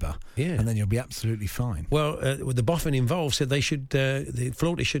a tuba, and then you'll be absolutely fine. Well, the boffin involved said the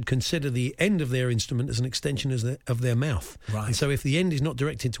flautist should consider the end of their instrument as an extension of their mouth. Right. And so if the end is not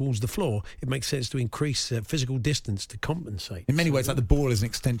directed towards the floor, it makes sense to increase physical distance to compensate. In many ways, like the ball is an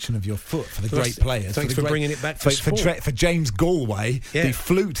extension of your foot for the great players. Thanks for bringing it back to sport. For James Galway, the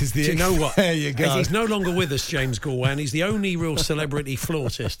flute is the... Do you know what? There you go. He's no longer with us, James Galway, and he's the only real celebrity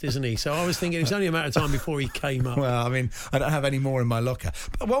flautist, isn't he? So I was thinking it was only a matter of time before he came up. Well, I mean, I don't have any more in my locker.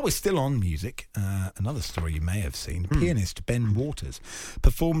 But while we're still on music, another story you may have seen, pianist Ben Waters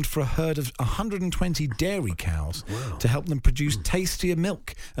performed for a herd of 120 dairy cows to help them produce tastier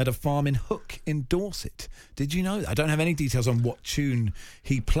milk at a farm in Hook in Dorset. Did you know that? I don't have any details on what tune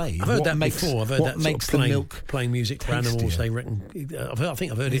he played. I've heard that before. I've heard that makes sort of the milk playing music tastier. for animals. They reckon. I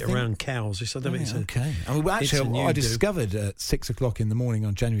think I've heard it around cows. Okay. I discovered at 6 o'clock in the morning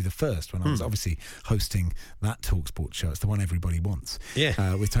on January the 1st when I was obviously hosting that TalkSport show. It's the one everybody wants.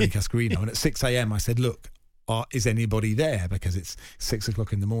 With Tony Cascarino. And at 6 a.m. I said, look, is anybody there? Because it's 6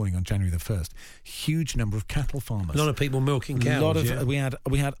 o'clock in the morning on January the 1st. Huge number of cattle farmers. A lot of people milking cows.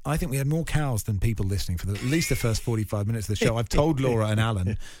 I think we had more cows than people listening for at least the first 45 minutes of the show. I've told Laura and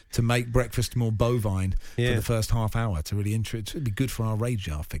Alan to make breakfast more bovine for the first half hour to really to be good for our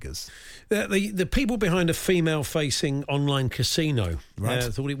radar figures. The people behind a female-facing online casino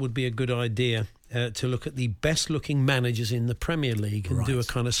thought it would be a good idea to look at the best-looking managers in the Premier League and do a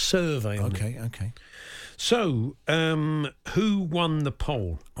kind of survey on it. Okay. So, who won the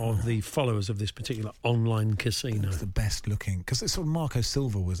poll of the followers of this particular online casino? Who's the best looking? Because sort of Marco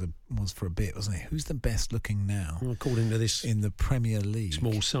Silva was for a bit, wasn't he? Who's the best looking now? Well, according to this, in the Premier League,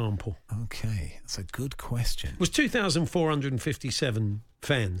 small sample. Okay, that's a good question. It was 2,457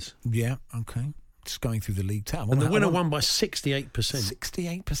 fans. Yeah. Okay. Just going through the league tab. And the winner won by 68%.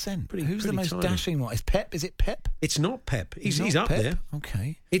 68%. Who's the most dashing one? Is Pep? Is it Pep? It's not Pep. He's up there.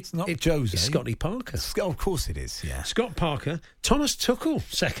 Okay. It's not Jose. It's Scotty Parker. Of course it is, yeah. Scott Parker. Thomas Tuchel,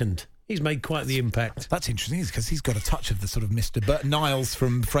 second. He's made quite the impact. That's interesting, because he's got a touch of the sort of Mr. Niles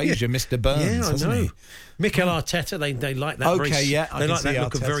from Frasier, Mr. Burns, hasn't he? Mikel Arteta, they like that. They like that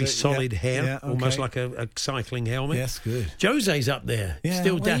look of very solid hair, almost like a cycling helmet. Yes, good. Jose's up there,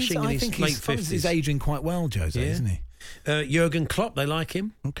 still dashing in his late 50s. He's ageing quite well, Jose, isn't he? Jurgen Klopp, they like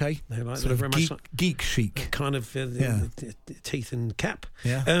him. Okay. They like sort of very geek, much geek chic. Kind of teeth and cap.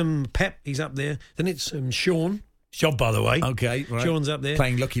 Yeah. Pep, he's up there. Then it's Sean. Job, by the way. Okay, right. Sean's up there.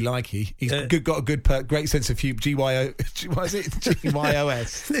 Playing Lucky Likey. He's got a good, great sense of humour. What is it?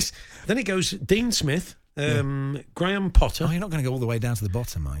 GYOS. Then it goes Dean Smith, Graham Potter. Oh, you're not going to go all the way down to the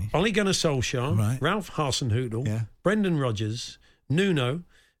bottom, are you? Ole Gunnar Solskjaer, Ralph Hasenhüttl, Brendan Rodgers, Nuno,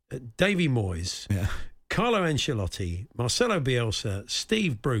 Davy Moyes, Carlo Ancelotti, Marcelo Bielsa,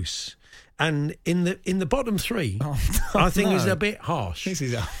 Steve Bruce, And in the bottom three, I think is a bit harsh. This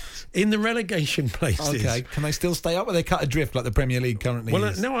is in the relegation places. Okay, can they still stay up, or they cut adrift like the Premier League currently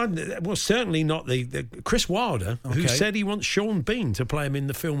is? No, certainly not the Chris Wilder, who said he wants Sean Bean to play him in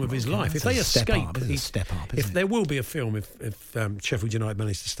the film of his life. If they escape, if there will be a film if Sheffield United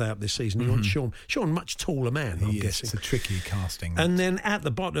manage to stay up this season, he wants Sean, much taller man. I'm guessing it's a tricky casting. And then at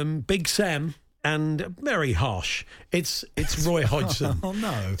the bottom, Big Sam. And very harsh. It's Roy Hodgson. Oh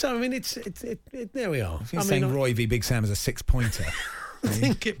no! So I mean, it's there we are. You're saying Roy v Big Sam is a 6-pointer. I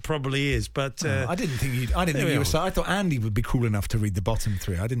think it probably is, but I didn't think you were. So I thought Andy would be cool enough to read the bottom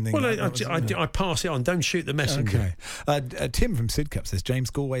three. I didn't think. Well, I pass it on. Don't shoot the messenger. Okay. Tim from Sidcup says James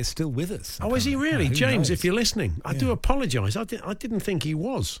Galway is still with us. Oh, is he really, James? knows? If you're listening, I do apologise. I didn't think he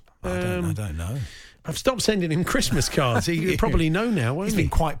was. I don't know. I've stopped sending him Christmas cards. You probably know now, won't He's been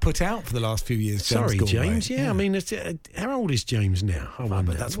quite put out for the last few years. Sorry, James. Yeah, I mean, how old is James now?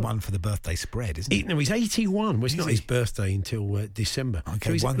 But that's one for the birthday spread, isn't it? No, he's 81. Well, it's not his birthday until December.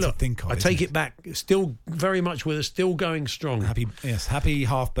 Okay, so one to think of. I take it back. Still very much with us. Still going strong. Happy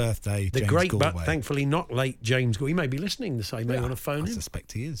half birthday, the James great, Galway. but thankfully not late, James Galway. He may be listening to say, he may want to phone in. I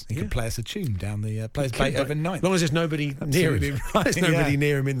suspect he is. He could play us a tune down the players' Beethoven night. As long as there's nobody near him. There's nobody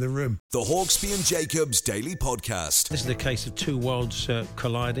near him in the room. The Hawksbee and Jacobs Daily Podcast. This is the case of two worlds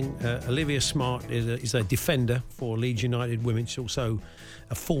colliding. Olivia Smart is a defender for Leeds United women. She's also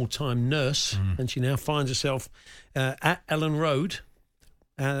a full-time nurse, and she now finds herself at Ellen Road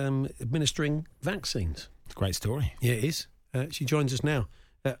administering vaccines. It's a great story. Yeah, it is. She joins us now.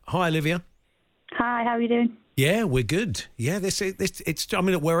 Hi, Olivia. Hi, how are you doing? Yeah, we're good. Yeah, it's. I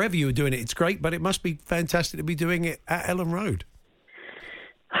mean, wherever you were doing it, it's great, but it must be fantastic to be doing it at Ellen Road.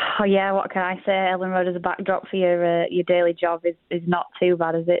 Oh yeah, what can I say? Ellen Road as a backdrop for your daily job is not too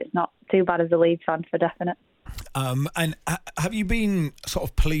bad, is it? It's not too bad as a Leeds fan, for definite. And have you been sort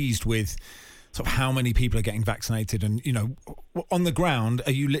of pleased with sort of how many people are getting vaccinated? And, you know, on the ground,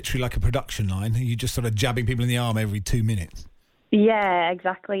 are you literally like a production line? Are you just sort of jabbing people in the arm every 2 minutes? Yeah,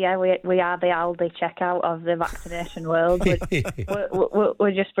 exactly. Yeah, we are the Aldi checkout of the vaccination world.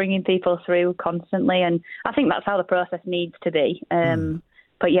 We're just bringing people through constantly, and I think that's how the process needs to be.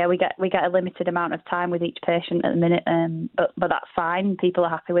 But yeah, we get a limited amount of time with each patient at the minute, but that's fine. People are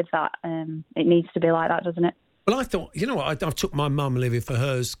happy with that. It needs to be like that, doesn't it? Well, I thought, you know what, I took my mum, Olivia, for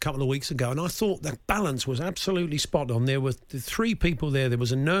hers a couple of weeks ago, and I thought the balance was absolutely spot on. There were the three people there. There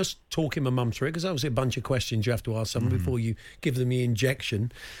was a nurse talking my mum through it, because obviously a bunch of questions you have to ask someone before you give them the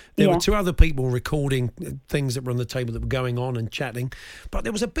injection. There were two other people recording things that were on the table that were going on and chatting, but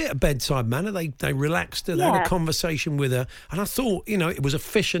there was a bit of bedside manner. They relaxed and had a conversation with her, and I thought, you know, it was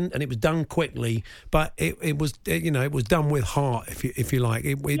efficient and it was done quickly, but it was, you know, it was done with heart, if you like.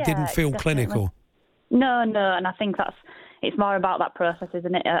 It didn't feel clinical. No, and I think it's more about that process,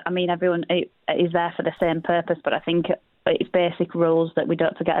 isn't it? I mean, everyone is there for the same purpose, but I think it's basic rules that we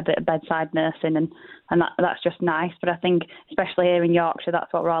don't forget a bit of bedside nursing, and that's just nice. But I think, especially here in Yorkshire,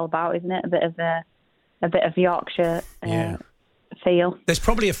 that's what we're all about, isn't it? A bit of Yorkshire feel. There's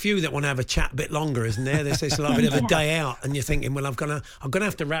probably a few that want to have a chat a bit longer, isn't there? There's a little bit of a day out, and you're thinking, well, I'm gonna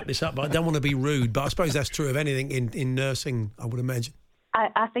have to wrap this up, but I don't want to be rude. But I suppose that's true of anything in nursing, I would imagine.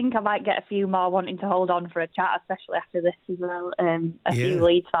 I think I might get a few more wanting to hold on for a chat, especially after this as well. A few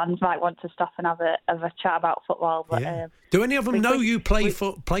Leeds fans might want to stop and have a chat about football. But do any of them know you play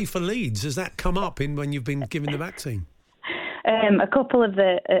for Leeds? Has that come up when you've been given the vaccine? A couple of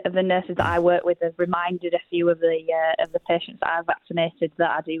the nurses that I work with have reminded a few of the patients that I've vaccinated that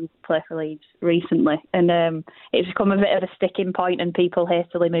I do play for Leeds recently, and it's become a bit of a sticking point, and people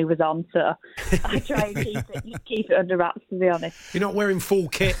hastily move us on. So I try and keep it under wraps, to be honest. You're not wearing full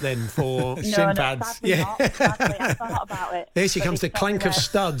kit then for shin pads? Sadly not. Sadly, I thought about it. Here she comes, the clank of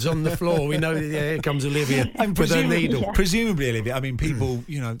studs on the floor. We know, here comes Olivia with her needle. Presumably, Olivia, I mean, people,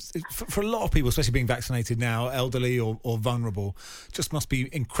 you know, for a lot of people, especially being vaccinated now, elderly or vulnerable, just must be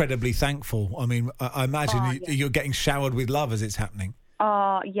incredibly thankful. I mean, I imagine you're getting showered with love as it's happening.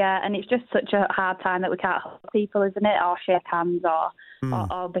 Oh, yeah, and it's just such a hard time that we can't help people, isn't it? Or shake hands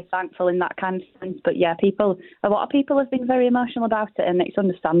or be thankful in that kind of sense. But yeah, a lot of people have been very emotional about it, and it's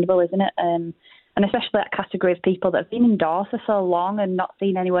understandable, isn't it? And especially that category of people that have been indoors for so long and not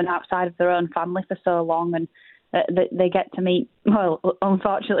seen anyone outside of their own family for so long, and they get to meet, well,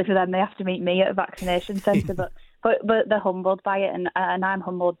 unfortunately for them, they have to meet me at a vaccination centre, but they're humbled by it, and I'm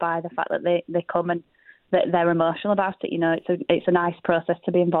humbled by the fact that they come and that they're emotional about it. You know, it's a nice process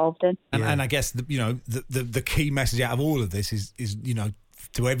to be involved in. And I guess the key message out of all of this is you know,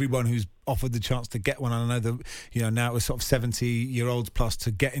 to everyone who's offered the chance to get one. I know that, you know, now it was sort of 70-year-olds plus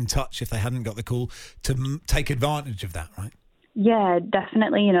to get in touch if they hadn't got the call, to take advantage of that, right? Yeah,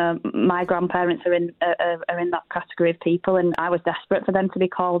 definitely. You know, my grandparents are in that category of people, and I was desperate for them to be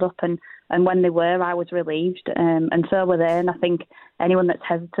called up. And when they were, I was relieved, and so were they. And I think anyone that's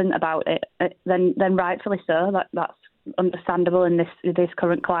hesitant about it, then rightfully so. That's understandable in this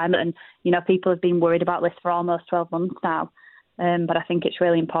current climate. And you know, people have been worried about this for almost 12 months now. But I think it's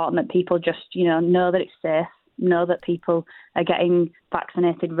really important that people just, you know that it's safe. Know that people are getting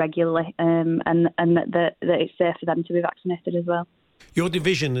vaccinated regularly, and that it's safe for them to be vaccinated as well. Your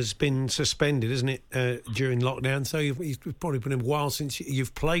division has been suspended, isn't it, during lockdown? So you've probably been a while since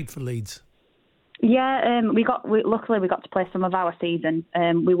you've played for Leeds. Yeah, luckily we got to play some of our season.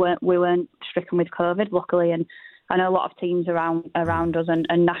 We weren't stricken with COVID, luckily, and I know a lot of teams around us and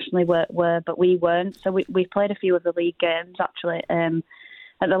nationally were, but we weren't. So we played a few of the league games actually.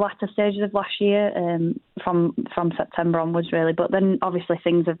 At the latter stages of last year, from September onwards, really. But then obviously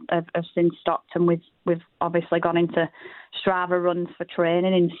things have since stopped, and we've obviously gone into Strava runs for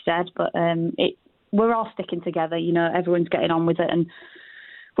training instead. But we're all sticking together. You know, everyone's getting on with it, and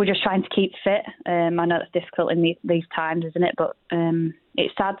we're just trying to keep fit. I know it's difficult in these times, isn't it? But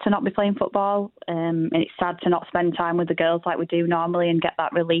it's sad to not be playing football, and it's sad to not spend time with the girls like we do normally and get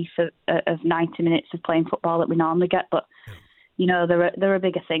that relief of 90 minutes of playing football that we normally get. But you know, there are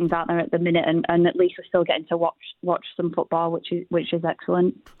bigger things out there at the minute, and at least we're still getting to watch some football, which is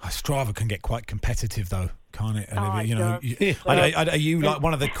excellent. Strava can get quite competitive, though, can't it? Are you like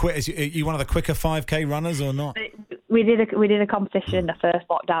one of the quicker 5K runners or not? We did a competition in the first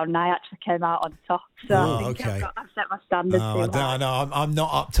lockdown, and I actually came out on top. So I think I've set my standards. I know. I'm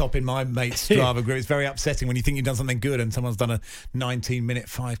not up top in my mate's Strava group. It's very upsetting when you think you've done something good and someone's done a 19-minute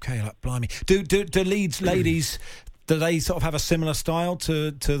 5K. Like, blimey. Do Leeds ladies? Do they sort of have a similar style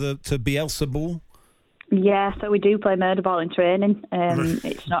to Bielsa ball? Yeah, so we do play murder ball in training.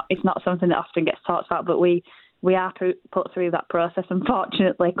 It's not something that often gets talked about, but we are put through that process,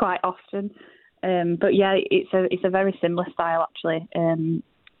 unfortunately, quite often. But yeah, it's a very similar style actually.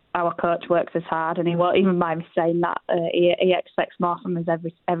 Our coach works as hard, and he won't even mind me saying that. He expects more from us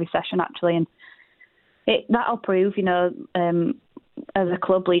every session actually, and that'll prove. You know, as a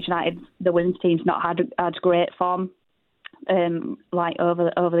club, Leeds United, the women's team's not had great form. Like over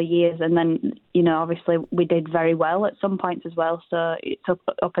the years, and then you know obviously we did very well at some points as well, so it's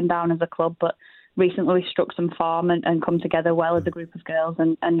up and down as a club, but recently we struck some form and come together well as a group of girls,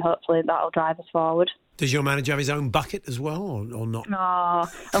 and hopefully that'll drive us forward. Does your manager have his own bucket as well, or not? No,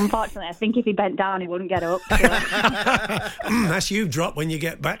 unfortunately I think if he bent down he wouldn't get up, so. That's you drop when you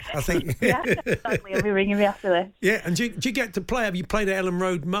get back, I think. Yeah, exactly. He'll be ringing me after this. Yeah, and do you get to play? Have you played at Elland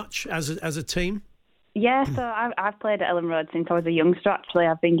Road much as a team? Yeah, so I've played at Elland Road since I was a youngster, actually.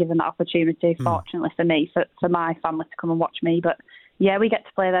 I've been given that opportunity, fortunately for me, for my family to come and watch me. But yeah, we get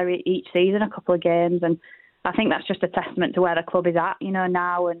to play there each season, a couple of games, and I think that's just a testament to where the club is at, you know,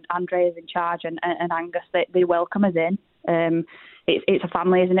 now, and Andrea's in charge, and Angus, they welcome us in. It's a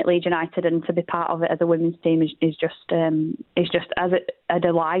family, isn't it, Leeds United, and to be part of it as a women's team is just as a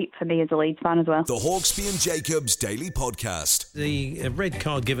delight for me as a Leeds fan as well. The Hawksbee and Jacobs Daily Podcast. The red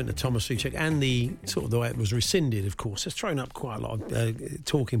card given to Thomas Souček and the sort of the way it was rescinded, of course, has thrown up quite a lot of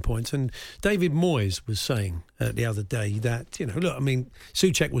talking points. And David Moyes was saying the other day that, you know, look, I mean,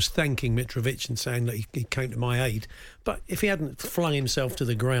 Souček was thanking Mitrovic and saying that he came to my aid. But if he hadn't flung himself to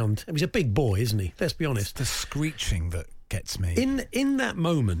the ground, he's a big boy, isn't he? Let's be honest. It's the screeching that gets me. In that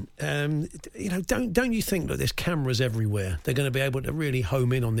moment, you know, don't you think that there's cameras everywhere? They're going to be able to really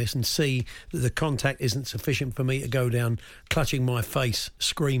home in on this and see that the contact isn't sufficient for me to go down clutching my face,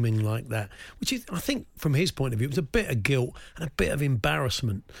 screaming like that. Which is, I think, from his point of view, it was a bit of guilt and a bit of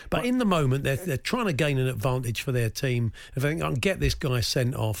embarrassment. But in the moment, they're trying to gain an advantage for their team. If I can get this guy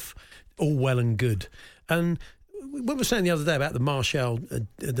sent off, all well and good. And we were saying the other day about the Martial,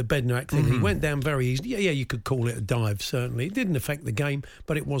 the Bednarek thing. He went down very easily. Yeah, you could call it a dive, certainly. It didn't affect the game,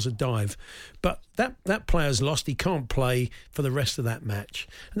 but it was a dive. But that player's lost. He can't play for the rest of that match.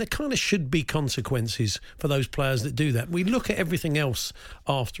 And there kind of should be consequences for those players that do that. We look at everything else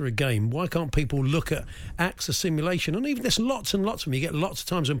after a game. Why can't people look at acts of simulation? And even there's lots and lots of them. You get lots of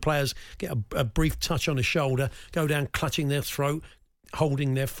times when players get a brief touch on the shoulder, go down clutching their throat,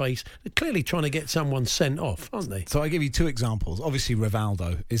 holding their face. They're clearly trying to get someone sent off, aren't they? So I give you two examples. Obviously,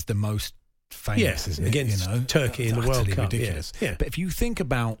 Rivaldo is the most famous, isn't it? Against Turkey in the World Cup. Ridiculous. Yeah. But if you think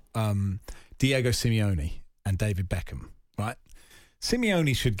about Diego Simeone and David Beckham, right?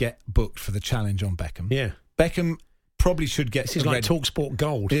 Simeone should get booked for the challenge on Beckham. Yeah. Beckham probably should get... This is like TalkSport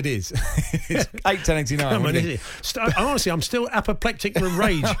Gold. It is. It's 8:10.89. Honestly, I'm still apoplectic with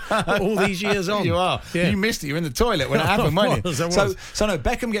rage all these years on. You are. Yeah. You missed it. You were in the toilet when it happened, weren't you? I was. So no,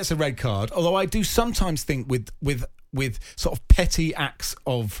 Beckham gets a red card, although I do sometimes think with with sort of petty acts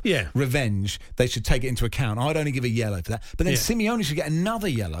of revenge, they should take it into account. I'd only give a yellow for that. But then Simeone should get another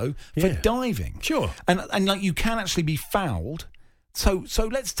yellow for diving. Sure. And like you can actually be fouled. So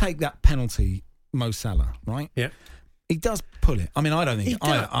let's take that penalty, Mo Salah, right? Yeah. He does pull it. I mean, I don't think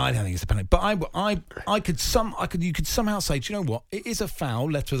it's a penalty. But you could somehow say, do you know what? It is a foul,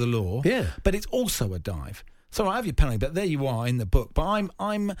 letter of the law. Yeah. But it's also a dive. So I have your penalty, but there you are in the book. But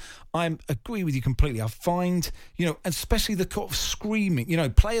I'm agree with you completely. I find, especially the sort of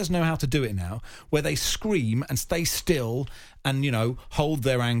screaming. Players know how to do it now, where they scream and stay still and hold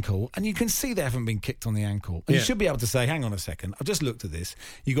their ankle, and you can see they haven't been kicked on the ankle. And you should be able to say, hang on a second, I've just looked at this.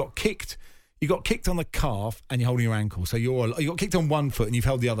 You got kicked on the calf and you're holding your ankle. So you got kicked on one foot and you've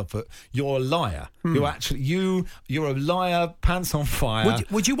held the other foot. You're a liar. You're a liar, pants on fire.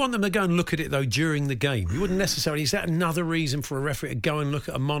 Would you want them to go and look at it, though, during the game? You wouldn't necessarily. Is that another reason for a referee to go and look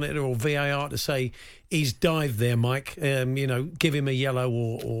at a monitor or VAR to say, he's dived there, Mike, give him a yellow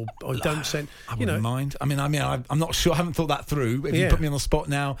or don't send... I wouldn't mind. I mean, I'm not sure. I haven't thought that through. If you put me on the spot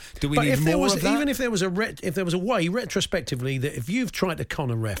now, do we need more of that? Even if there was a way, retrospectively, that if you've tried to con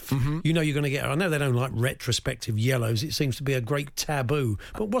a ref, you're going to get... I know they don't like retrospective yellows. It seems to be a great taboo.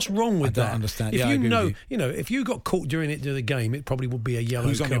 But what's wrong with that? I don't understand. If I agree with you. If you got caught during the game, it probably would be a yellow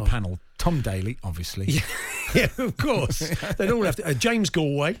Who's card. on your panel? Tom Daly, obviously. Yeah, of course. They'd all have to... James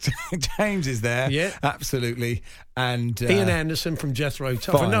Galway. James is there. Yeah. Absolutely. And Ian Anderson from Jethro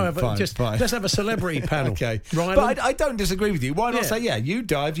Tull. Fine. Let's have a celebrity panel. Okay. Ryland. But I don't disagree with you. Why not say, you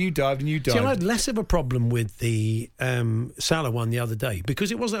dive, and you dive? See, I had less of a problem with the Salah one the other day,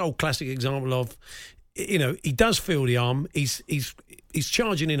 because it was that old classic example of, he does feel the arm, he's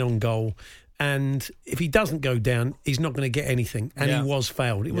charging in on goal, and if he doesn't go down, he's not going to get anything. And he was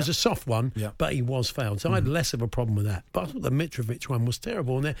fouled. It was a soft one, but he was fouled. So I had less of a problem with that. But I thought the Mitrovic one was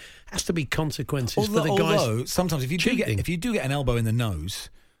terrible, and there has to be consequences for the guys. Although sometimes if you do get an elbow in the nose.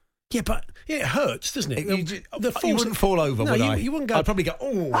 Yeah, but it hurts, doesn't it? You wouldn't fall over, would I? You wouldn't go. I'd probably go,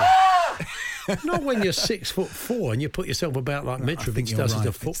 oh. Not when you're 6'4" and you put yourself about like Mitrovic does as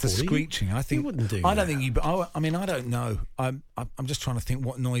a footballer. It's the screeching. I think you wouldn't do. I don't think you. I mean, I don't know. I'm just trying to think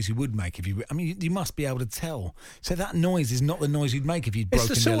what noise you would make if you. I mean, you must be able to tell. So that noise is not the noise you'd make if you'd broken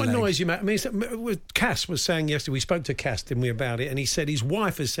their leg. It's the sort of noise you make. I mean, Cass was saying yesterday. We spoke to Cass, didn't we, about it? And he said his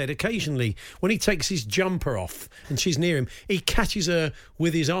wife has said occasionally when he takes his jumper off and she's near him, he catches her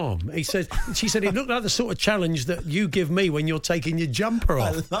with his arm. She said it looked like the sort of challenge that you give me when you're taking your jumper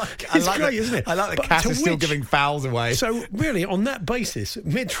off. It's great, isn't it? I like that Cass is still giving fouls away. So really, on that basis,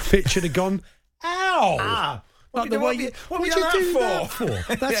 Mitrovic should have gone, ow! What would you do that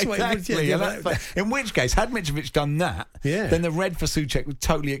for? That's exactly. In which case, had Mitrovic done that, then the red for Souček was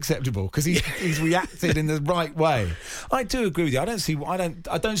totally acceptable because he's reacted in the right way. I do agree with you. I don't see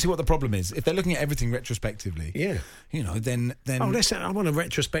what the problem is. If they're looking at everything retrospectively, then I want a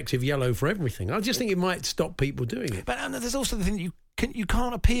retrospective yellow for everything. I just think it might stop people doing it. But there's also the thing that you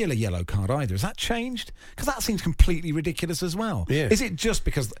can't appeal a yellow card either. Has that changed? Because that seems completely ridiculous as well. Yeah. Is it just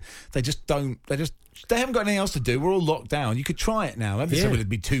because they haven't got anything else to do? We're all locked down. You could try it now. Every time it'd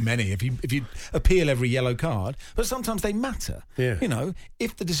be too many if you appeal every yellow card. But sometimes they matter. Yeah.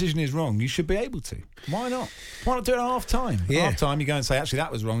 If the decision is wrong, you should be able to. Why not? Why not do it at half time? Yeah. Half time, you go and say, actually,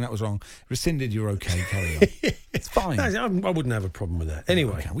 that was wrong. Rescinded, you're okay. Carry on. It's fine. I wouldn't have a problem with that.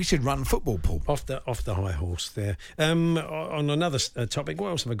 Anyway, okay. We should run football, Paul. Off the high horse there. On another topic, what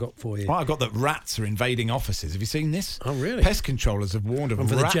else have I got for you? Well, I got that rats are invading offices. Have you seen this? Oh, really? Pest controllers have warned of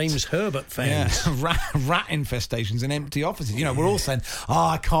for the James Herbert fans. Yeah, rat infestations in empty offices. We're all saying,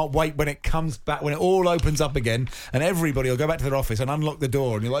 I can't wait when it comes back, when it all opens up again, and everybody will go back to their office and unlock the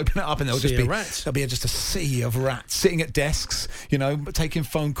door, and you'll open it up, and there'll be just a sea of rats sitting at desks, taking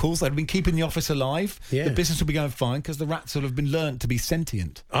phone calls. They've been keeping the office alive. Yeah. The business will be going fine because the rats will have been learnt to be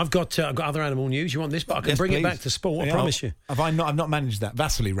sentient. I've got other animal news. You want this? But I can bring it back to sport. I promise you. I've not managed that.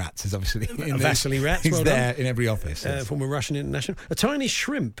 Vasily Rats is obviously Vasily Rats. He's there in every office. Former Russian international. A tiny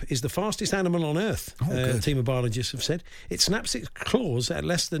shrimp is the fastest animal on Earth. A team of biologists have said it snaps its claws at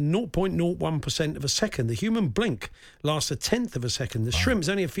less than 0.01% of a second. The human blink lasts a tenth of a second. The shrimp's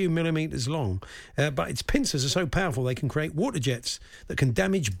only a few millimetres long, but its pincers are so powerful they can create water jets that can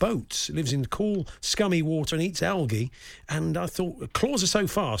damage boats. It lives in cool, scummy water and eats algae. And I thought claws are so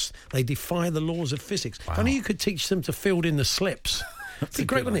fast they defy the laws of physics. Wow. If only you could teach them to field in the slips. That'd be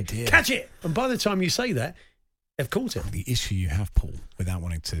great, wouldn't it? Catch it! And by the time you say that, they've caught it. The issue you have, Paul, without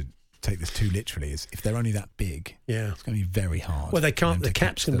wanting to take this too literally, is if they're only that big, it's going to be very hard. Well, they can't. The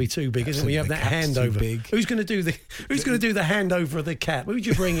cap's going to be too big, isn't it? When you have that handover. Big. Who's going to do the handover of the cap? Who would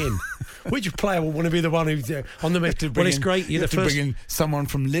you bring in? Which player will want to be the one who's on the? Well, it's great. You have to bring in someone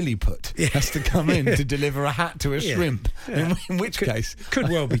from Lilliput has to come in to deliver a hat to a shrimp. Yeah. In which case, could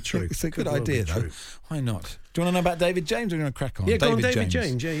well be true. It's a good idea, though. Why not? Do you want to know about David James? Or are you going to crack on? Yeah, go on, David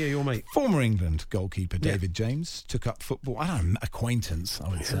James. Yeah, your mate. Former England goalkeeper David James took up football. I don't know, acquaintance, I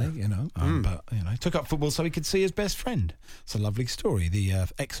would say, but took up football so he could see his best friend. It's a lovely story. The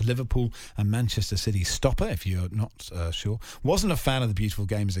ex-Liverpool and Manchester City stopper, if you're not sure, wasn't a fan of the beautiful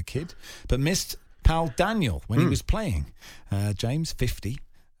game as a kid, but missed pal Daniel when he was playing. James, 50.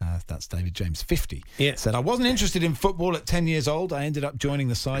 That's David James, 50. Said, I wasn't interested in football at 10 years old. I ended up joining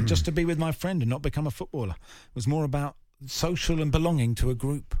the side just to be with my friend and not become a footballer. It was more about social and belonging to a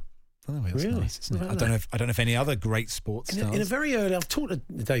group. Oh, that's nice, isn't it? I don't know if any other great sports stars. In a very early, I've talked to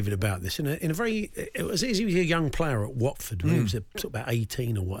David about this. It was as he was a young player at Watford when he was about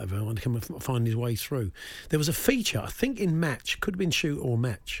 18 or whatever, and to come and find his way through. There was a feature, I think in Match, could have been Shoot or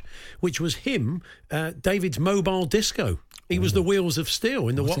Match, which was him, David's mobile disco. He was the Wheels of Steel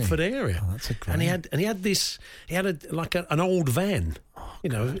in the Watford area. Oh, that's a great. And he had an old van.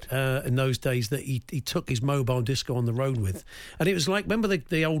 In those days that he took his mobile disco on the road with. And it was like, remember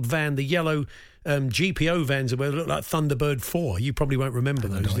the old van, the yellow GPO vans that looked like Thunderbird 4? You probably won't remember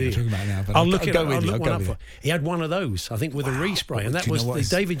those, do you? I'll look one up. He had one of those, I think, with a respray, and that was the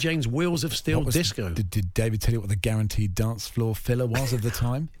David James Wheels of Steel disco. Did David tell you what the guaranteed dance floor filler was of the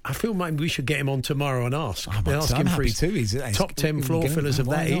time? I feel maybe we should get him on tomorrow and ask. Ask him for his top 10 floor fillers of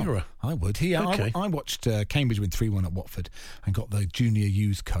that era. I would. I watched Cambridge win 3-1 at Watford and got the junior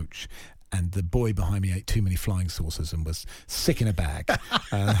U's coach. And the boy behind me ate too many flying saucers and was sick in a bag.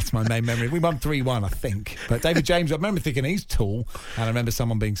 That's my main memory. We won 3-1, I think. But David James, I remember thinking he's tall, and I remember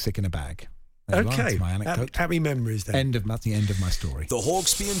someone being sick in a bag. Okay, my anecdote. Happy memories then. That's the end of my story. The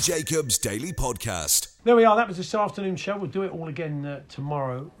Hawksbee and Jacobs Daily Podcast. There we are. That was this afternoon show. We'll do it all again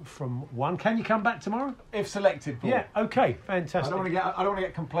tomorrow from 1. Can you come back tomorrow? If selected, Paul. Yeah. Okay. Fantastic. I don't want to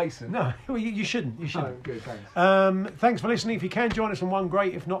get complacent. No, you shouldn't. You shouldn't. Oh, good. Thanks. Thanks for listening. If you can join us from 1,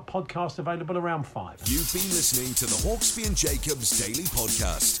 great. If not, podcast available around 5. You've been listening to the Hawksbee and Jacobs Daily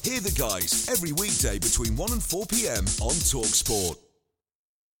Podcast. Hear the guys every weekday between 1 and 4 p.m. on TalkSport.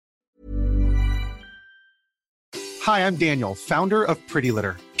 Hi, I'm Daniel, founder of Pretty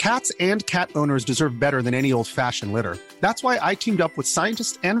Litter. Cats and cat owners deserve better than any old-fashioned litter. That's why I teamed up with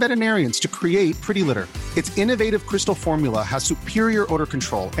scientists and veterinarians to create Pretty Litter. Its innovative crystal formula has superior odor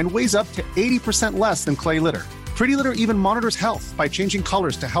control and weighs up to 80% less than clay litter. Pretty Litter even monitors health by changing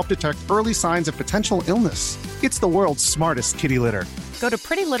colors to help detect early signs of potential illness. It's the world's smartest kitty litter. Go to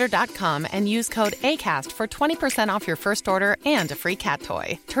prettylitter.com and use code ACAST for 20% off your first order and a free cat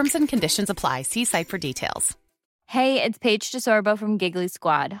toy. Terms and conditions apply. See site for details. Hey, it's Paige DeSorbo from Giggly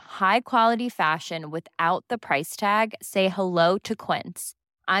Squad. High quality fashion without the price tag. Say hello to Quince.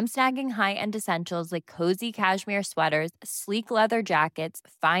 I'm snagging high-end essentials like cozy cashmere sweaters, sleek leather jackets,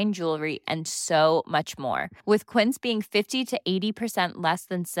 fine jewelry, and so much more. With Quince being 50 to 80% less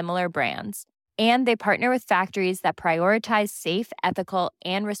than similar brands. And they partner with factories that prioritize safe, ethical,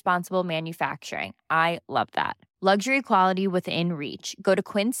 and responsible manufacturing. I love that. Luxury quality within reach. Go to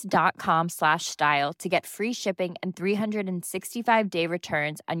quince.com/style to get free shipping and 365-day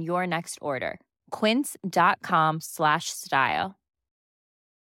returns on your next order. Quince.com/style.